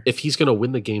 4 here? If he's going to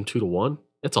win the game 2-1,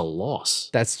 it's a loss.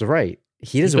 That's right.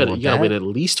 He doesn't want that. You got to win at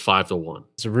least 5-1.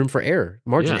 There's a room for error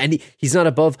margin, and he's not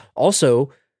above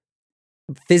also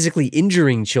physically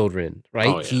injuring children. Right?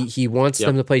 Oh, yeah. He wants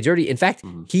them to play dirty. In fact,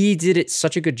 he did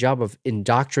such a good job of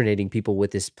indoctrinating people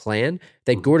with this plan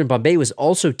that Gordon Bombay was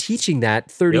also teaching that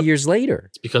 30 years later.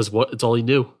 It's because it's all he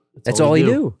knew. That's all he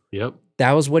knew. Yep.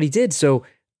 That was what he did. So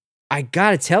I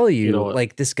gotta tell you,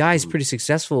 like this guy's pretty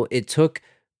successful. It took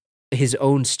his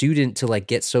own student to like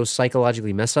get so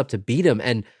psychologically messed up to beat him.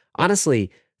 And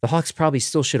honestly, the Hawks probably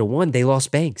still should have won. They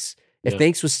lost Banks. If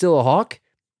Banks was still a Hawk,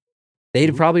 they'd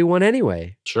have probably won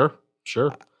anyway. Sure.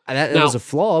 That was a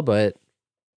flaw, but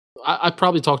I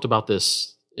probably talked about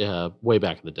this way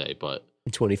back in the day, but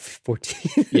in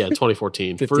 2014. Yeah,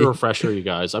 2014. 15. For a refresher, you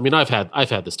guys. I mean, I've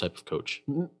had this type of coach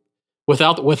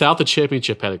without the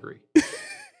championship pedigree.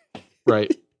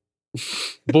 Right.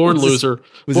 Born loser.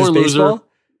 Was this baseball?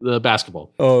 The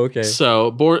basketball. Oh, okay. So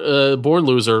born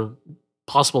loser,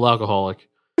 possible alcoholic,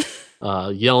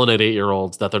 yelling at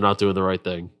 8-year-olds that they're not doing the right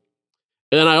thing.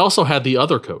 And then I also had the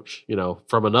other coach,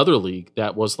 from another league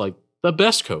that was like the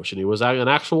best coach, and he was an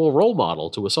actual role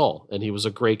model to us all, and he was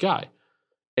a great guy.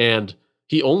 And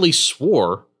he only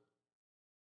swore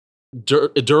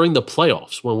during the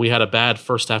playoffs when we had a bad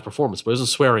first half performance, but he wasn't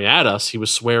swearing at us. He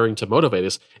was swearing to motivate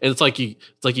us. And it's like he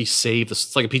saved this.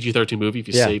 It's like a PG-13 movie. If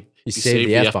you save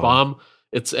the F-bomb,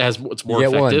 it's more You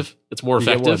get one. effective. It's more You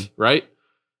get effective, right?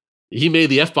 He made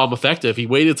the F-bomb effective. He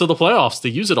waited till the playoffs to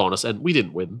use it on us, and we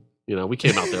didn't win. We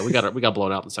came out there. We got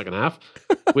blown out in the second half.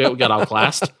 We got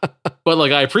outclassed. But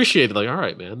like, I appreciate it. Like, all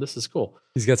right, man, this is cool.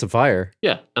 He's got some fire.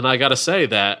 Yeah, and I got to say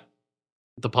that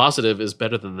the positive is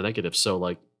better than the negative. So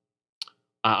like,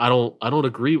 I don't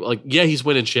agree. Like, yeah, he's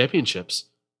winning championships,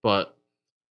 but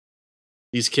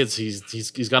these kids,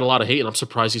 he's got a lot of hate, and I'm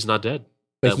surprised he's not dead.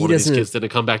 But That one of these kids didn't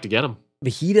come back to get him.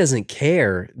 But he doesn't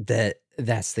care that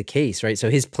that's the case, right? So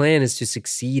his plan is to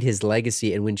succeed his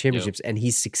legacy and win championships, and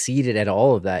he's succeeded at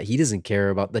all of that. He doesn't care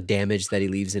about the damage that he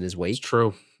leaves in his It's wake.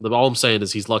 true. All I'm saying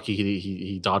is he's lucky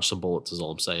he dodged some bullets. Is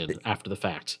all I'm saying. After the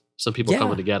fact, some people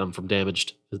coming to get him from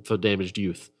damaged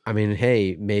youth. I mean,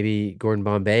 hey, maybe Gordon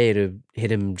Bombay to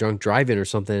hit him drunk driving or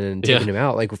something and taking him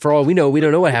out. Like, for all we know, we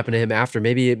don't know what happened to him after.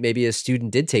 Maybe a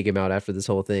student did take him out after this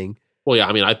whole thing. Well, yeah,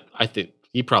 I mean, I think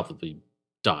he probably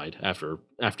died after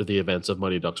the events of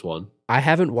Mighty Ducks 1. I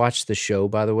haven't watched the show,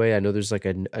 by the way. I know there's like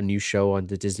a new show on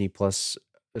the Disney Plus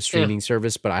streaming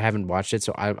service, but I haven't watched it,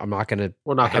 so I'm not gonna.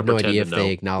 I have no idea if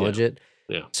they acknowledge it.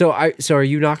 Yeah. So are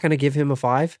you not gonna give him a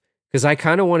 5? Because I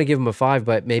kind of want to give him a 5,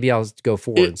 but maybe I'll go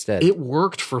 4 instead. It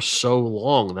worked for so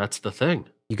long. That's the thing.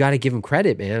 You got to give him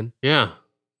credit, man. Yeah.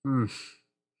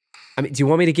 I mean, do you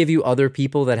want me to give you other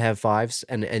people that have 5s,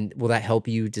 and will that help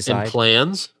you decide? And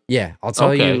plans? Yeah, I'll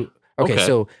tell you. Okay, Okay.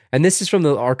 so, and this is from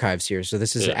the archives here. So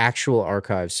this is actual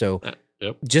archives. So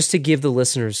just to give the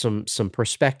listeners some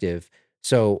perspective.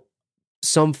 So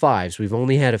some 5s, we've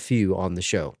only had a few on the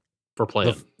show. For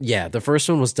plan. The first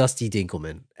one was Dusty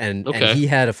Dinkelman, and he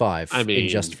had a 5 in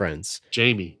Just Friends.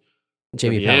 Jamie the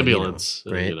Palomino, ambulance,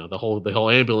 right? The whole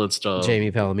ambulance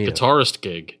Jamie Palomino guitarist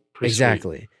gig.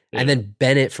 Exactly. Sweet. And then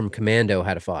Bennett from Commando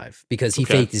had a 5 because he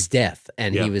faked his death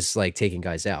and he was like taking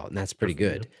guys out, and that's pretty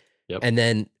good. Yep. And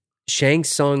then Shang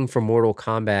Tsung from Mortal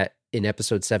Kombat in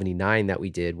episode 79 that we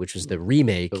did, which was the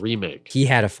remake. He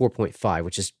had a 4.5,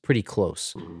 which is pretty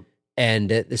close. Mm-hmm.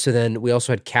 And so then we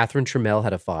also had Catherine Trammell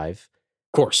had a 5.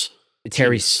 Of course.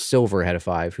 Terry Silver had a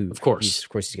 5. Of course.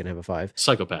 He's going to have a 5.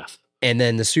 Psychopath. And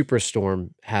then the Superstorm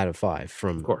had a 5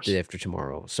 from The Day After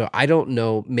Tomorrow. So I don't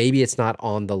know. Maybe it's not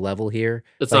on the level here.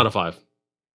 It's not a 5.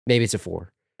 Maybe it's a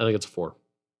 4. I think it's a 4.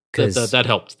 That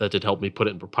helped. That did help me put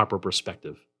it in proper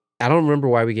perspective. I don't remember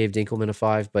why we gave Dinkelman a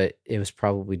 5, but it was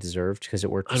probably deserved because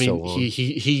it worked for so long.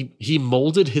 He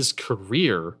molded his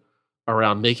career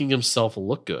around making himself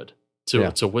look good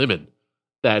to women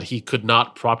that he could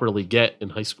not properly get in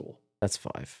high school. That's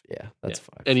 5. Yeah, that's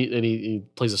 5. And he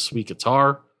plays a sweet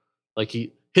guitar. Like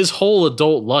his whole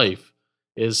adult life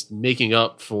is making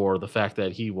up for the fact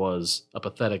that he was a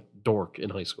pathetic dork in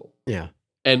high school. Yeah.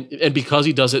 And because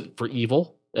he does it for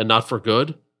evil and not for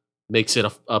good, makes it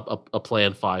a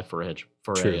plan 5 for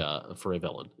a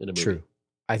villain in a movie. True.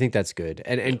 I think that's good.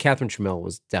 And Catherine Trammell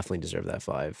was definitely deserved that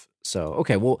 5. So,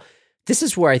 okay, well, this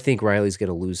is where I think Reilly's going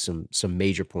to lose some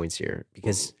major points here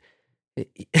because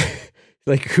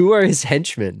like, who are his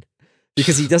henchmen?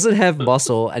 Because he doesn't have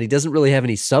muscle and he doesn't really have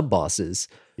any sub bosses.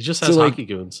 He just has hockey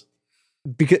goons.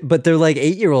 But they're like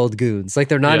 8-year-old goons. Like,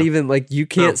 they're not even like, you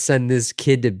can't send this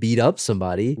kid to beat up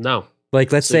somebody. No.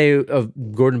 Like, let's say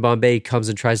Gordon Bombay comes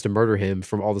and tries to murder him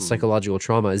from all the psychological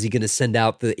trauma. Is he going to send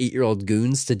out the 8-year-old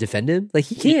goons to defend him? Like,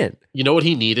 he can't. You know what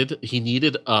he needed? He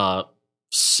needed a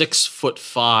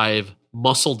 6'5",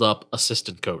 muscled up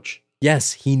assistant coach.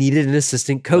 Yes, he needed an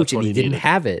assistant coach, and he didn't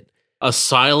have it. A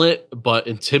silent but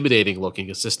intimidating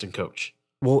looking assistant coach.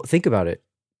 Well, think about it.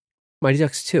 Mighty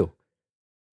Ducks 2.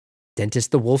 Dentist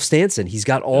the Wolf Stanson. He's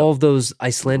got all of those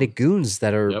Icelandic goons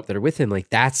that are with him. Like,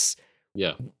 that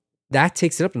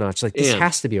takes it up a notch. Like, this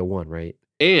has to be a 1, right?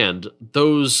 And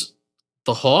the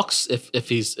Hawks, if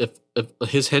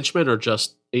his henchmen are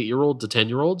just 8-year-old to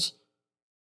 10-year-olds,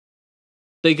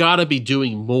 they got to be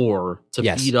doing more to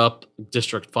beat up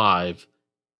District 5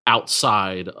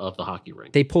 outside of the hockey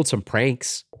rink. They pulled some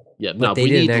pranks. Yeah, no, we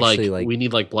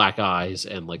need like black eyes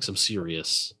and like some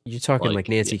serious. You're talking like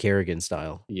Nancy Kerrigan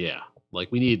style. Yeah,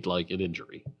 like we need like an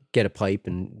injury. Get a pipe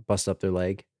and bust up their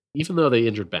leg. Even though they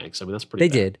injured Banks, I mean that's pretty.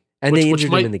 They did, and they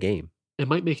injured him in the game. It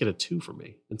might make it a 2 for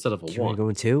me instead of a 1. You're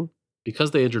going 2 because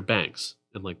they injured Banks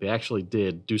and like they actually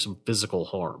did do some physical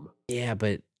harm. Yeah,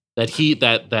 but that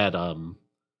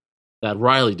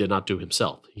Reilly did not do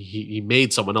himself. He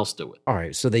made someone else do it. All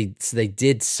right, so they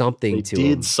did something to him. They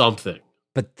did something,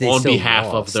 but they on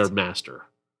behalf lost. of their master.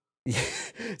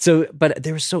 But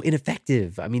they were so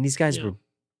ineffective. I mean, these guys were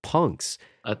punks.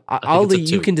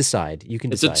 You can decide.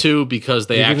 It's a 2 because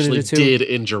they actually did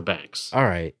injure Banks. All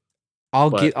right,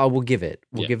 we'll give it.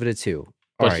 We'll give it a 2.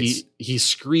 But he's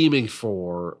screaming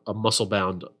for a muscle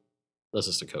bound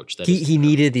assistant coach. That He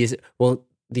needed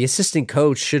the assistant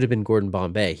coach should have been Gordon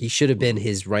Bombay. He should have been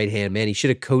his right-hand man. He should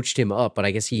have coached him up, but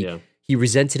I guess he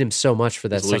resented him so much for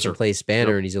that second place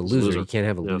banner, and he's a loser. You can't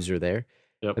have a loser there.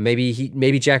 Yep. And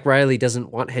maybe Jack Reilly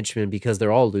doesn't want henchmen because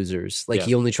they're all losers. Like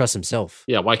he only trusts himself.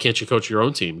 Yeah, why can't you coach your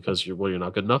own team? Because you're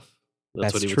not good enough.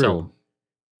 That's what he would tell him.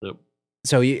 Yep.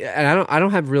 So I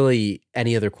don't have really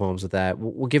any other qualms with that.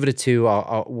 We'll give it a 2.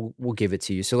 We'll give it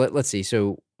to you. So let's see.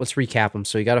 So let's recap them.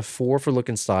 So you got a 4 for look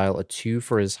and style, a 2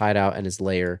 for his hideout and his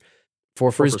lair,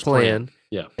 4 for his plan,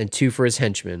 and 2 for his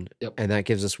henchman. Yep. And that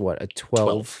gives us what, a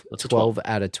 12? That's a 12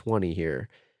 out of 20 here.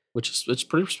 It's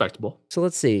pretty respectable. So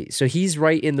let's see. So he's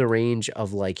right in the range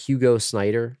of like Hugo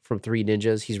Snyder from Three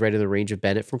Ninjas. He's right in the range of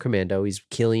Bennett from Commando. He's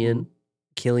Killian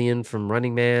from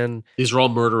Running Man. These are all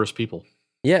murderous people.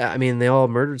 Yeah, I mean, they all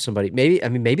murdered somebody.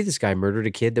 Maybe this guy murdered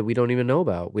a kid that we don't even know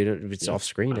about. It's off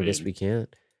screen. I guess we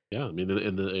can't. Yeah, I mean,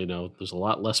 there's a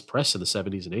lot less press in the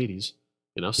 70s and 80s.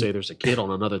 Say there's a kid on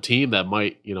another team that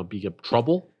might, be in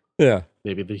trouble. Yeah,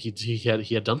 maybe he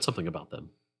had done something about them.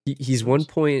 He's 1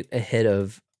 point ahead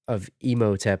of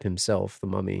Emotep himself, the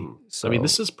Mummy. So I mean,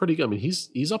 this is pretty good. I mean,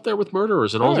 he's up there with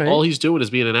murderers, and all he's doing is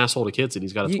being an asshole to kids, and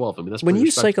he's got a 12. I mean, that's when pretty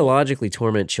you psychologically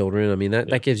torment children. I mean,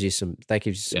 that gives you some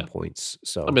points.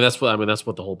 So I mean, that's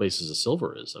what the whole basis of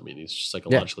Silver is. I mean, he's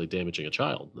psychologically damaging a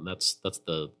child, and that's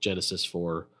the genesis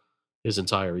for his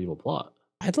entire evil plot.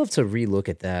 I'd love to relook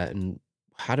at that, and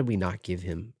how did we not give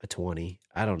him a 20?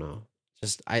 I don't know.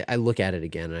 Just I look at it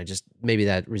again, and I just maybe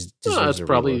that deserves a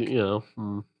probably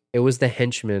relook. It was the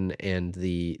henchman and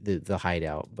the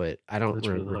hideout, but I don't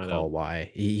recall why.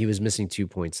 He was missing 2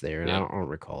 points there, and I don't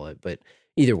recall it. But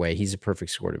either way, he's a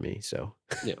perfect score to me. So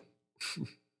yeah,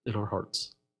 in our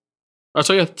hearts. All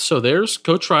right, so there's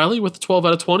Coach Reilly with the 12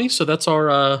 out of 20. So that's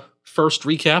our first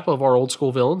recap of our old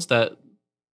school villains that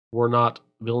were not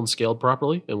villain scaled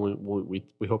properly, and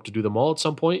we hope to do them all at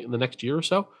some point in the next year or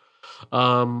so.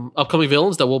 Upcoming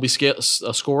villains that will be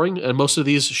scoring, and most of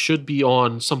these should be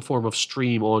on some form of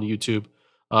stream on YouTube.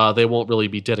 They won't really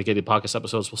be dedicated podcast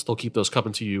episodes. We'll still keep those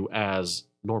coming to you as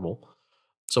normal.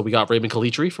 So we got Raymond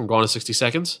Calitri from Gone in 60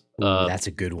 Seconds. That's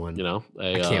a good one.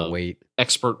 I can't wait.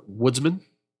 Expert woodsman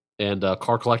and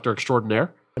car collector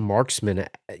extraordinaire. A marksman,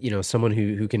 someone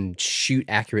who can shoot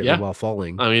accurately while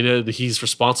falling. I mean, he's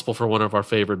responsible for one of our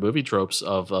favorite movie tropes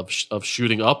of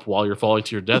shooting up while you're falling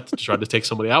to your death to try to take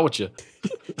somebody out with you.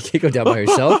 You can't go down by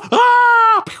yourself.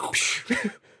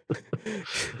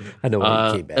 I know when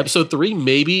you came back. Episode 3,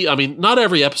 maybe. I mean, not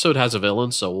every episode has a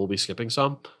villain, so we'll be skipping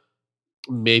some.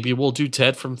 Maybe we'll do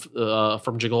Ted from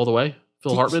Jingle All the Way,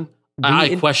 Phil Hartman.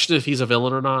 I question if he's a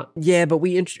villain or not. Yeah, but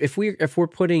if we're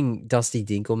putting Dusty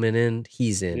Dinkelman in,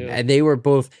 he's in, and they were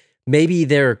both. Maybe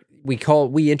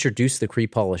we introduced the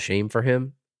Creep Hall of Shame for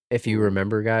him, if you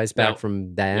remember, guys, back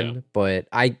from then. Yeah. But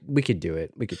we could do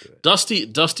it.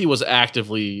 Dusty was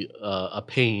actively a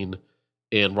pain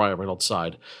in Ryan Reynolds'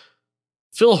 side.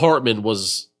 Phil Hartman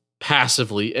was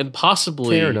passively and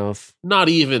possibly fair enough, not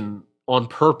even on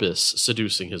purpose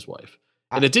seducing his wife,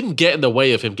 and it didn't get in the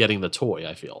way of him getting the toy.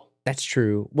 I feel. That's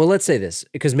true. Well, let's say this,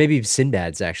 because maybe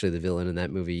Sinbad's actually the villain in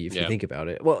that movie, if you think about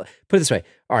it. Well, put it this way.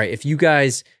 All right, if you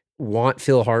guys want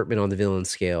Phil Hartman on the villain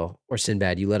scale or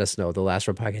Sinbad, you let us know.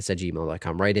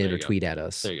 thelastwordpodcast@gmail.com. Write in or tweet at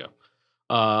us. There you go.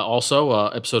 Also,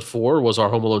 episode 4 was our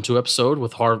Home Alone 2 episode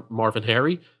with Marv and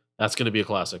Harry. That's going to be a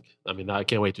classic. I mean, I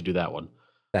can't wait to do that one.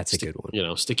 That's a good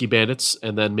one. Sticky Bandits,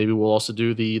 and then maybe we'll also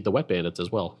do the Wet Bandits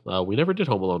as well. We never did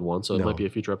Home Alone 1, so it might be a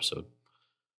future episode.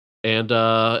 And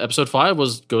episode 5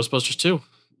 was Ghostbusters 2.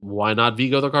 Why not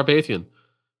Vigo the Carpathian?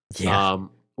 Yeah.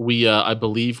 I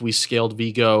believe we scaled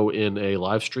Vigo in a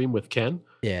live stream with Ken.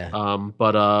 Yeah.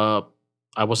 But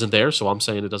I wasn't there, so I'm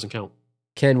saying it doesn't count.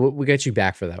 Ken, we'll get you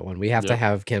back for that one. We have to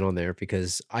have Ken on there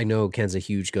because I know Ken's a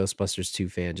huge Ghostbusters 2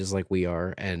 fan, just like we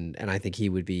are, and I think he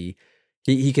would be.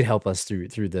 He could help us through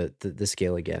the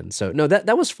scale again. So no,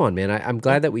 that was fun, man. I'm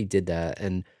glad that we did that,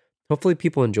 and hopefully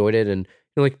people enjoyed it. And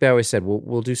like I always said,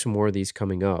 we'll do some more of these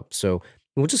coming up. So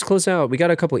we'll just close out. We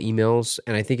got a couple of emails,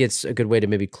 and I think it's a good way to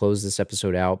maybe close this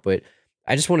episode out. But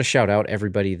I just want to shout out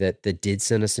everybody that did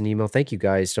send us an email. Thank you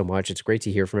guys so much. It's great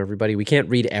to hear from everybody. We can't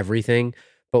read everything,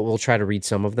 but we'll try to read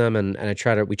some of them, and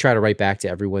we try to write back to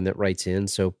everyone that writes in.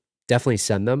 So definitely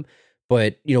send them.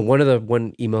 But one of the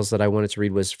emails that I wanted to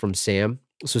read was from Sam.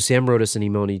 So Sam wrote us an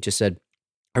email, and he just said,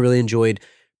 "I really enjoyed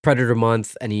Predator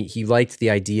Month," and he liked the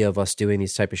idea of us doing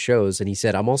these type of shows. And he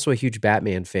said, "I'm also a huge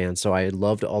Batman fan, so I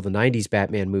loved all the 90s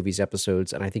Batman movies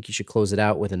episodes, and I think you should close it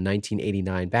out with a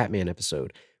 1989 Batman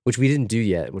episode, which we didn't do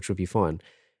yet, which would be fun."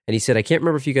 And he said, "I can't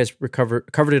remember if you guys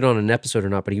covered it on an episode or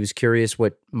not, but he was curious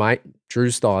what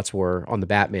Drew's thoughts were on the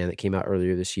Batman that came out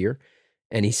earlier this year."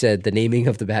 and he said the naming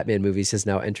of the Batman movies has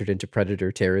now entered into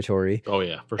Predator territory. Oh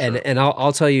yeah, for sure. And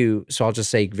I'll tell you. So I'll just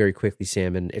say very quickly,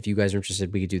 Sam, and if you guys are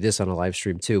interested, we could do this on a live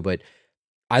stream too. But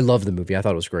I love the movie. I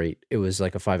thought it was great. It was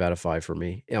like a 5 out of 5 for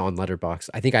me on Letterboxd.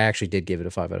 I think I actually did give it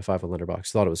a 5 out of 5 on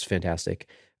Letterboxd. Thought it was fantastic.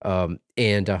 I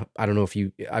don't know if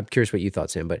I'm curious what you thought,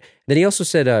 Sam. But then he also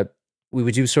said we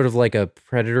would do sort of like a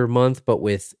Predator month, but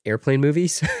with airplane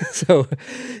movies. So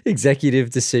executive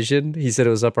decision. He said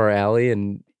it was up our alley,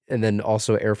 and then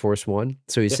also Air Force One.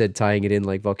 So he said tying it in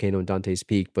like Volcano and Dante's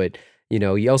Peak. But,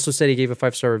 he also said he gave a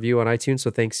 5-star review on iTunes.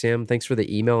 So thanks, Sam. Thanks for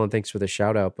the email and thanks for the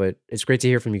shout out. But it's great to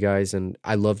hear from you guys. And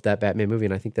I loved that Batman movie.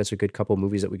 And I think that's a good couple of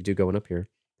movies that we could do going up here.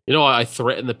 I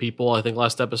threatened the people, I think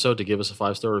last episode, to give us a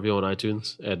 5-star review on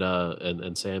iTunes.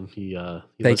 And Sam, he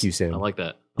thank you, Sam. I like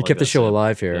that. You kept the show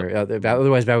alive here. Yep.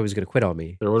 Otherwise, Batman was going to quit on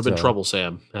me. There would have been trouble,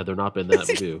 Sam, had there not been that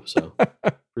review. So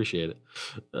appreciate it.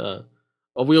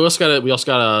 We also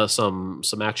got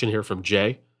some action here from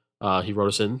Jay. He wrote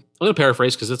us in. I'm going to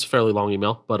paraphrase because it's a fairly long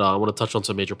email, but I want to touch on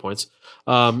some major points.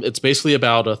 It's basically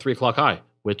about 3 O'Clock High,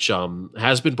 which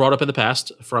has been brought up in the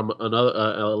past from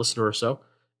another listener or so.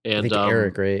 And I think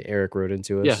Eric, right? Eric wrote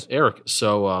into us. Yeah, Eric.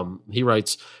 So he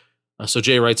writes. So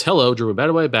Jay writes, "Hello, Drew and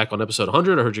Badaway, back on episode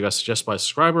 100. I heard you guys suggest by a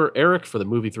subscriber, Eric, for the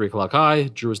movie 3 O'Clock High.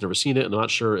 Drew has never seen it, and I'm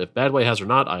not sure if Badaway has or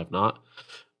not. I have not.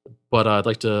 But I'd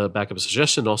like to back up a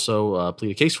suggestion, also plead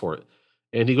a case for it."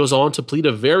 And he goes on to plead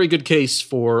a very good case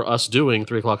for us doing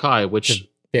 3 O'Clock High, which,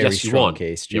 yes, you won.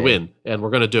 Case, you win. And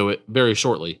we're going to do it very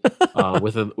shortly,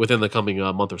 within the coming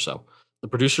month or so. The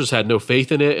producers had no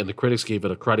faith in it, and the critics gave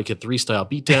it a Karate Kid 3 style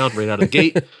beatdown right out of the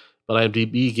gate. But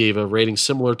IMDb gave a rating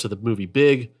similar to the movie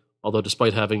Big, although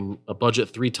despite having a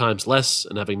budget 3 times less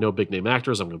and having no big name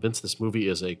actors, I'm convinced this movie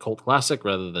is a cult classic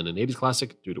rather than an 80s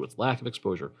classic due to its lack of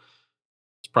exposure.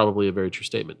 It's probably a very true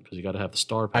statement because you got to have the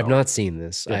star power. I've not seen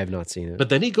this. Yeah. I have not seen it. But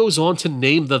then he goes on to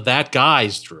name the that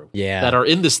guys, Drew, that are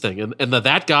in this thing. And the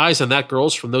that guys and that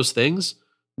girls from those things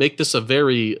make this a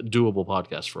very doable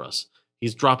podcast for us.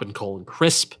 He's dropping Colin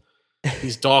Crisp.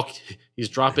 He's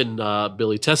dropping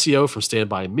Billy Tessio from Stand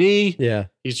By Me. Yeah.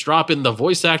 He's dropping the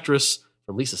voice actress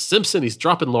from Lisa Simpson. He's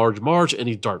dropping Large Marge, and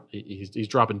he's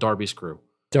dropping Darby's Crew.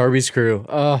 Darby's Crew.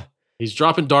 He's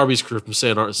dropping Darby's Crew from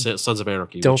Sons of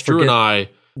Anarchy. Don't which Drew and I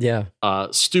Yeah.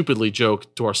 Stupidly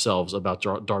joke to ourselves about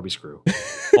Darby's Crew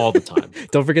all the time.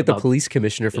 Don't forget the police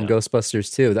commissioner from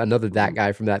Ghostbusters too. Another that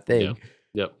guy from that thing.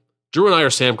 Yep. Drew and I are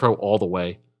Sam Crow all the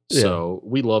way. So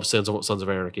we love Sons of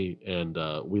Anarchy, and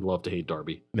we love to hate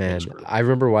Darby. Man, I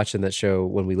remember watching that show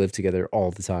when we lived together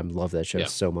all the time. Love that show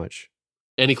so much.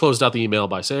 And he closed out the email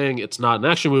by saying, "It's not an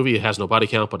action movie. It has no body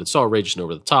count, but it's so outrageous and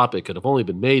over the top. It could have only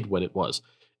been made when it was.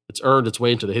 It's earned its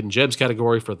way into the hidden gems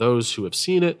category for those who have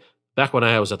seen it. Back when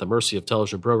I was at the mercy of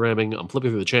television programming, I'm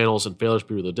flipping through the channels and Failures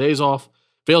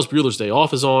Bueller's Day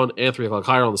Off is on, and 3 O'Clock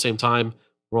High are on the same time.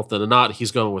 More often than not,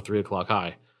 he's going with 3 O'Clock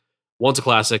High. One's a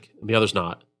classic, and the other's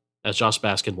not. As Josh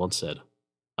Baskin once said,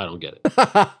 I don't get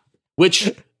it." Which,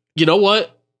 you know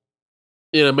what?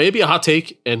 Maybe a hot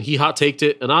take, and he hot taked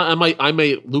it, and I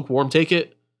might lukewarm take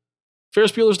it.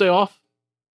 Ferris Bueller's Day Off?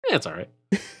 It's all right.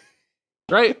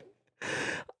 Right?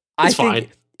 It's fine.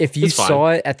 If you saw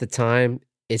it at the time,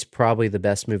 it's probably the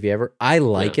best movie ever. I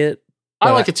like it.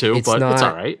 I like it too, but it's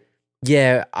all right.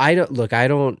 Yeah, I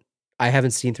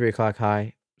haven't seen 3 O'Clock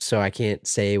High, so I can't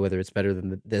say whether it's better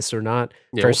than this or not.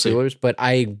 Ferris Bueller's, but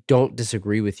I don't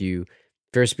disagree with you.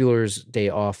 Ferris Bueller's Day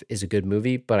Off is a good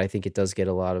movie, but I think it does get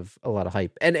a lot of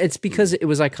hype, and it's because it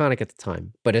was iconic at the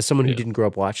time. But as someone who didn't grow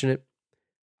up watching it,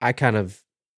 I kind of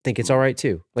think it's all right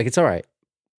too. Like, it's all right.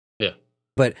 Yeah,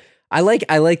 but I like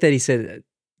that he said,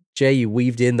 "Jay, you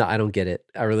weaved in the I don't get it."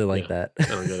 I really like that. I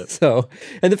don't get it. So,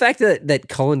 and the fact that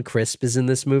Colin Crisp is in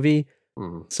this movie,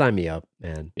 sign me up,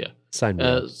 man. Yeah, sign me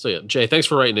up. So Jay, thanks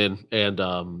for writing in, and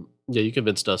you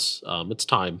convinced us. It's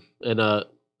time, and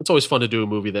it's always fun to do a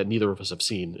movie that neither of us have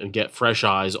seen and get fresh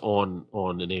eyes on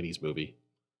an 80s movie.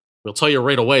 We'll tell you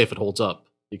right away if it holds up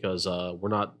because we're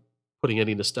not putting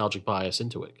any nostalgic bias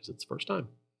into it because it's the first time.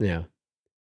 Yeah.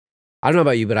 I don't know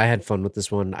about you, but I had fun with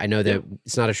this one. I know that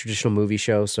it's not a traditional movie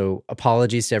show, so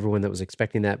apologies to everyone that was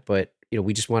expecting that, but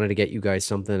we just wanted to get you guys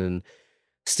something and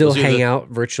still hang out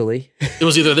virtually. It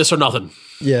was either this or nothing.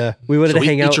 Yeah. We wanted to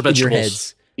hang out in your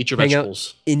heads. Eat your hang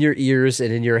vegetables. Out in your ears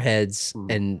and in your heads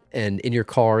and in your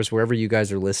cars, wherever you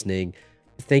guys are listening.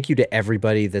 Thank you to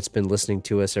everybody that's been listening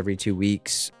to us every 2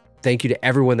 weeks. Thank you to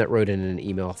everyone that wrote in an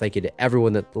email. Thank you to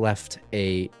everyone that left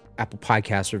a Apple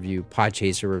Podcast review,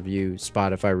 Podchaser review,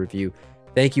 Spotify review.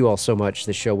 Thank you all so much.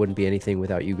 The show wouldn't be anything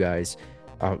without you guys.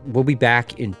 We'll be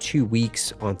back in 2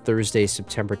 weeks on Thursday,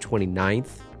 September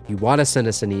 29th. If you want to send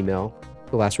us an email,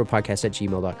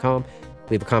 thelastwordpodcast@gmail.com.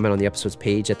 Leave a comment on the episode's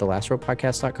page at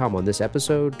thelastropodcast.com on this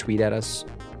episode. Tweet at us.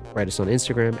 Write us on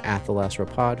Instagram at The Last Row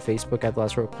Pod, Facebook at The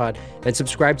Last Row Pod, and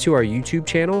subscribe to our YouTube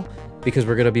channel because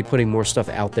we're going to be putting more stuff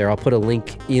out there. I'll put a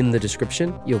link in the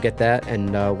description. You'll get that,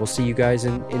 and we'll see you guys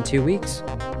in 2 weeks.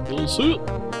 You'll see it.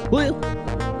 Well,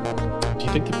 do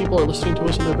you think the people are listening to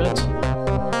us in their beds?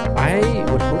 I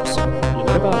would hope so.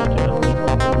 What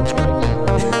about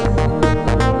strikes?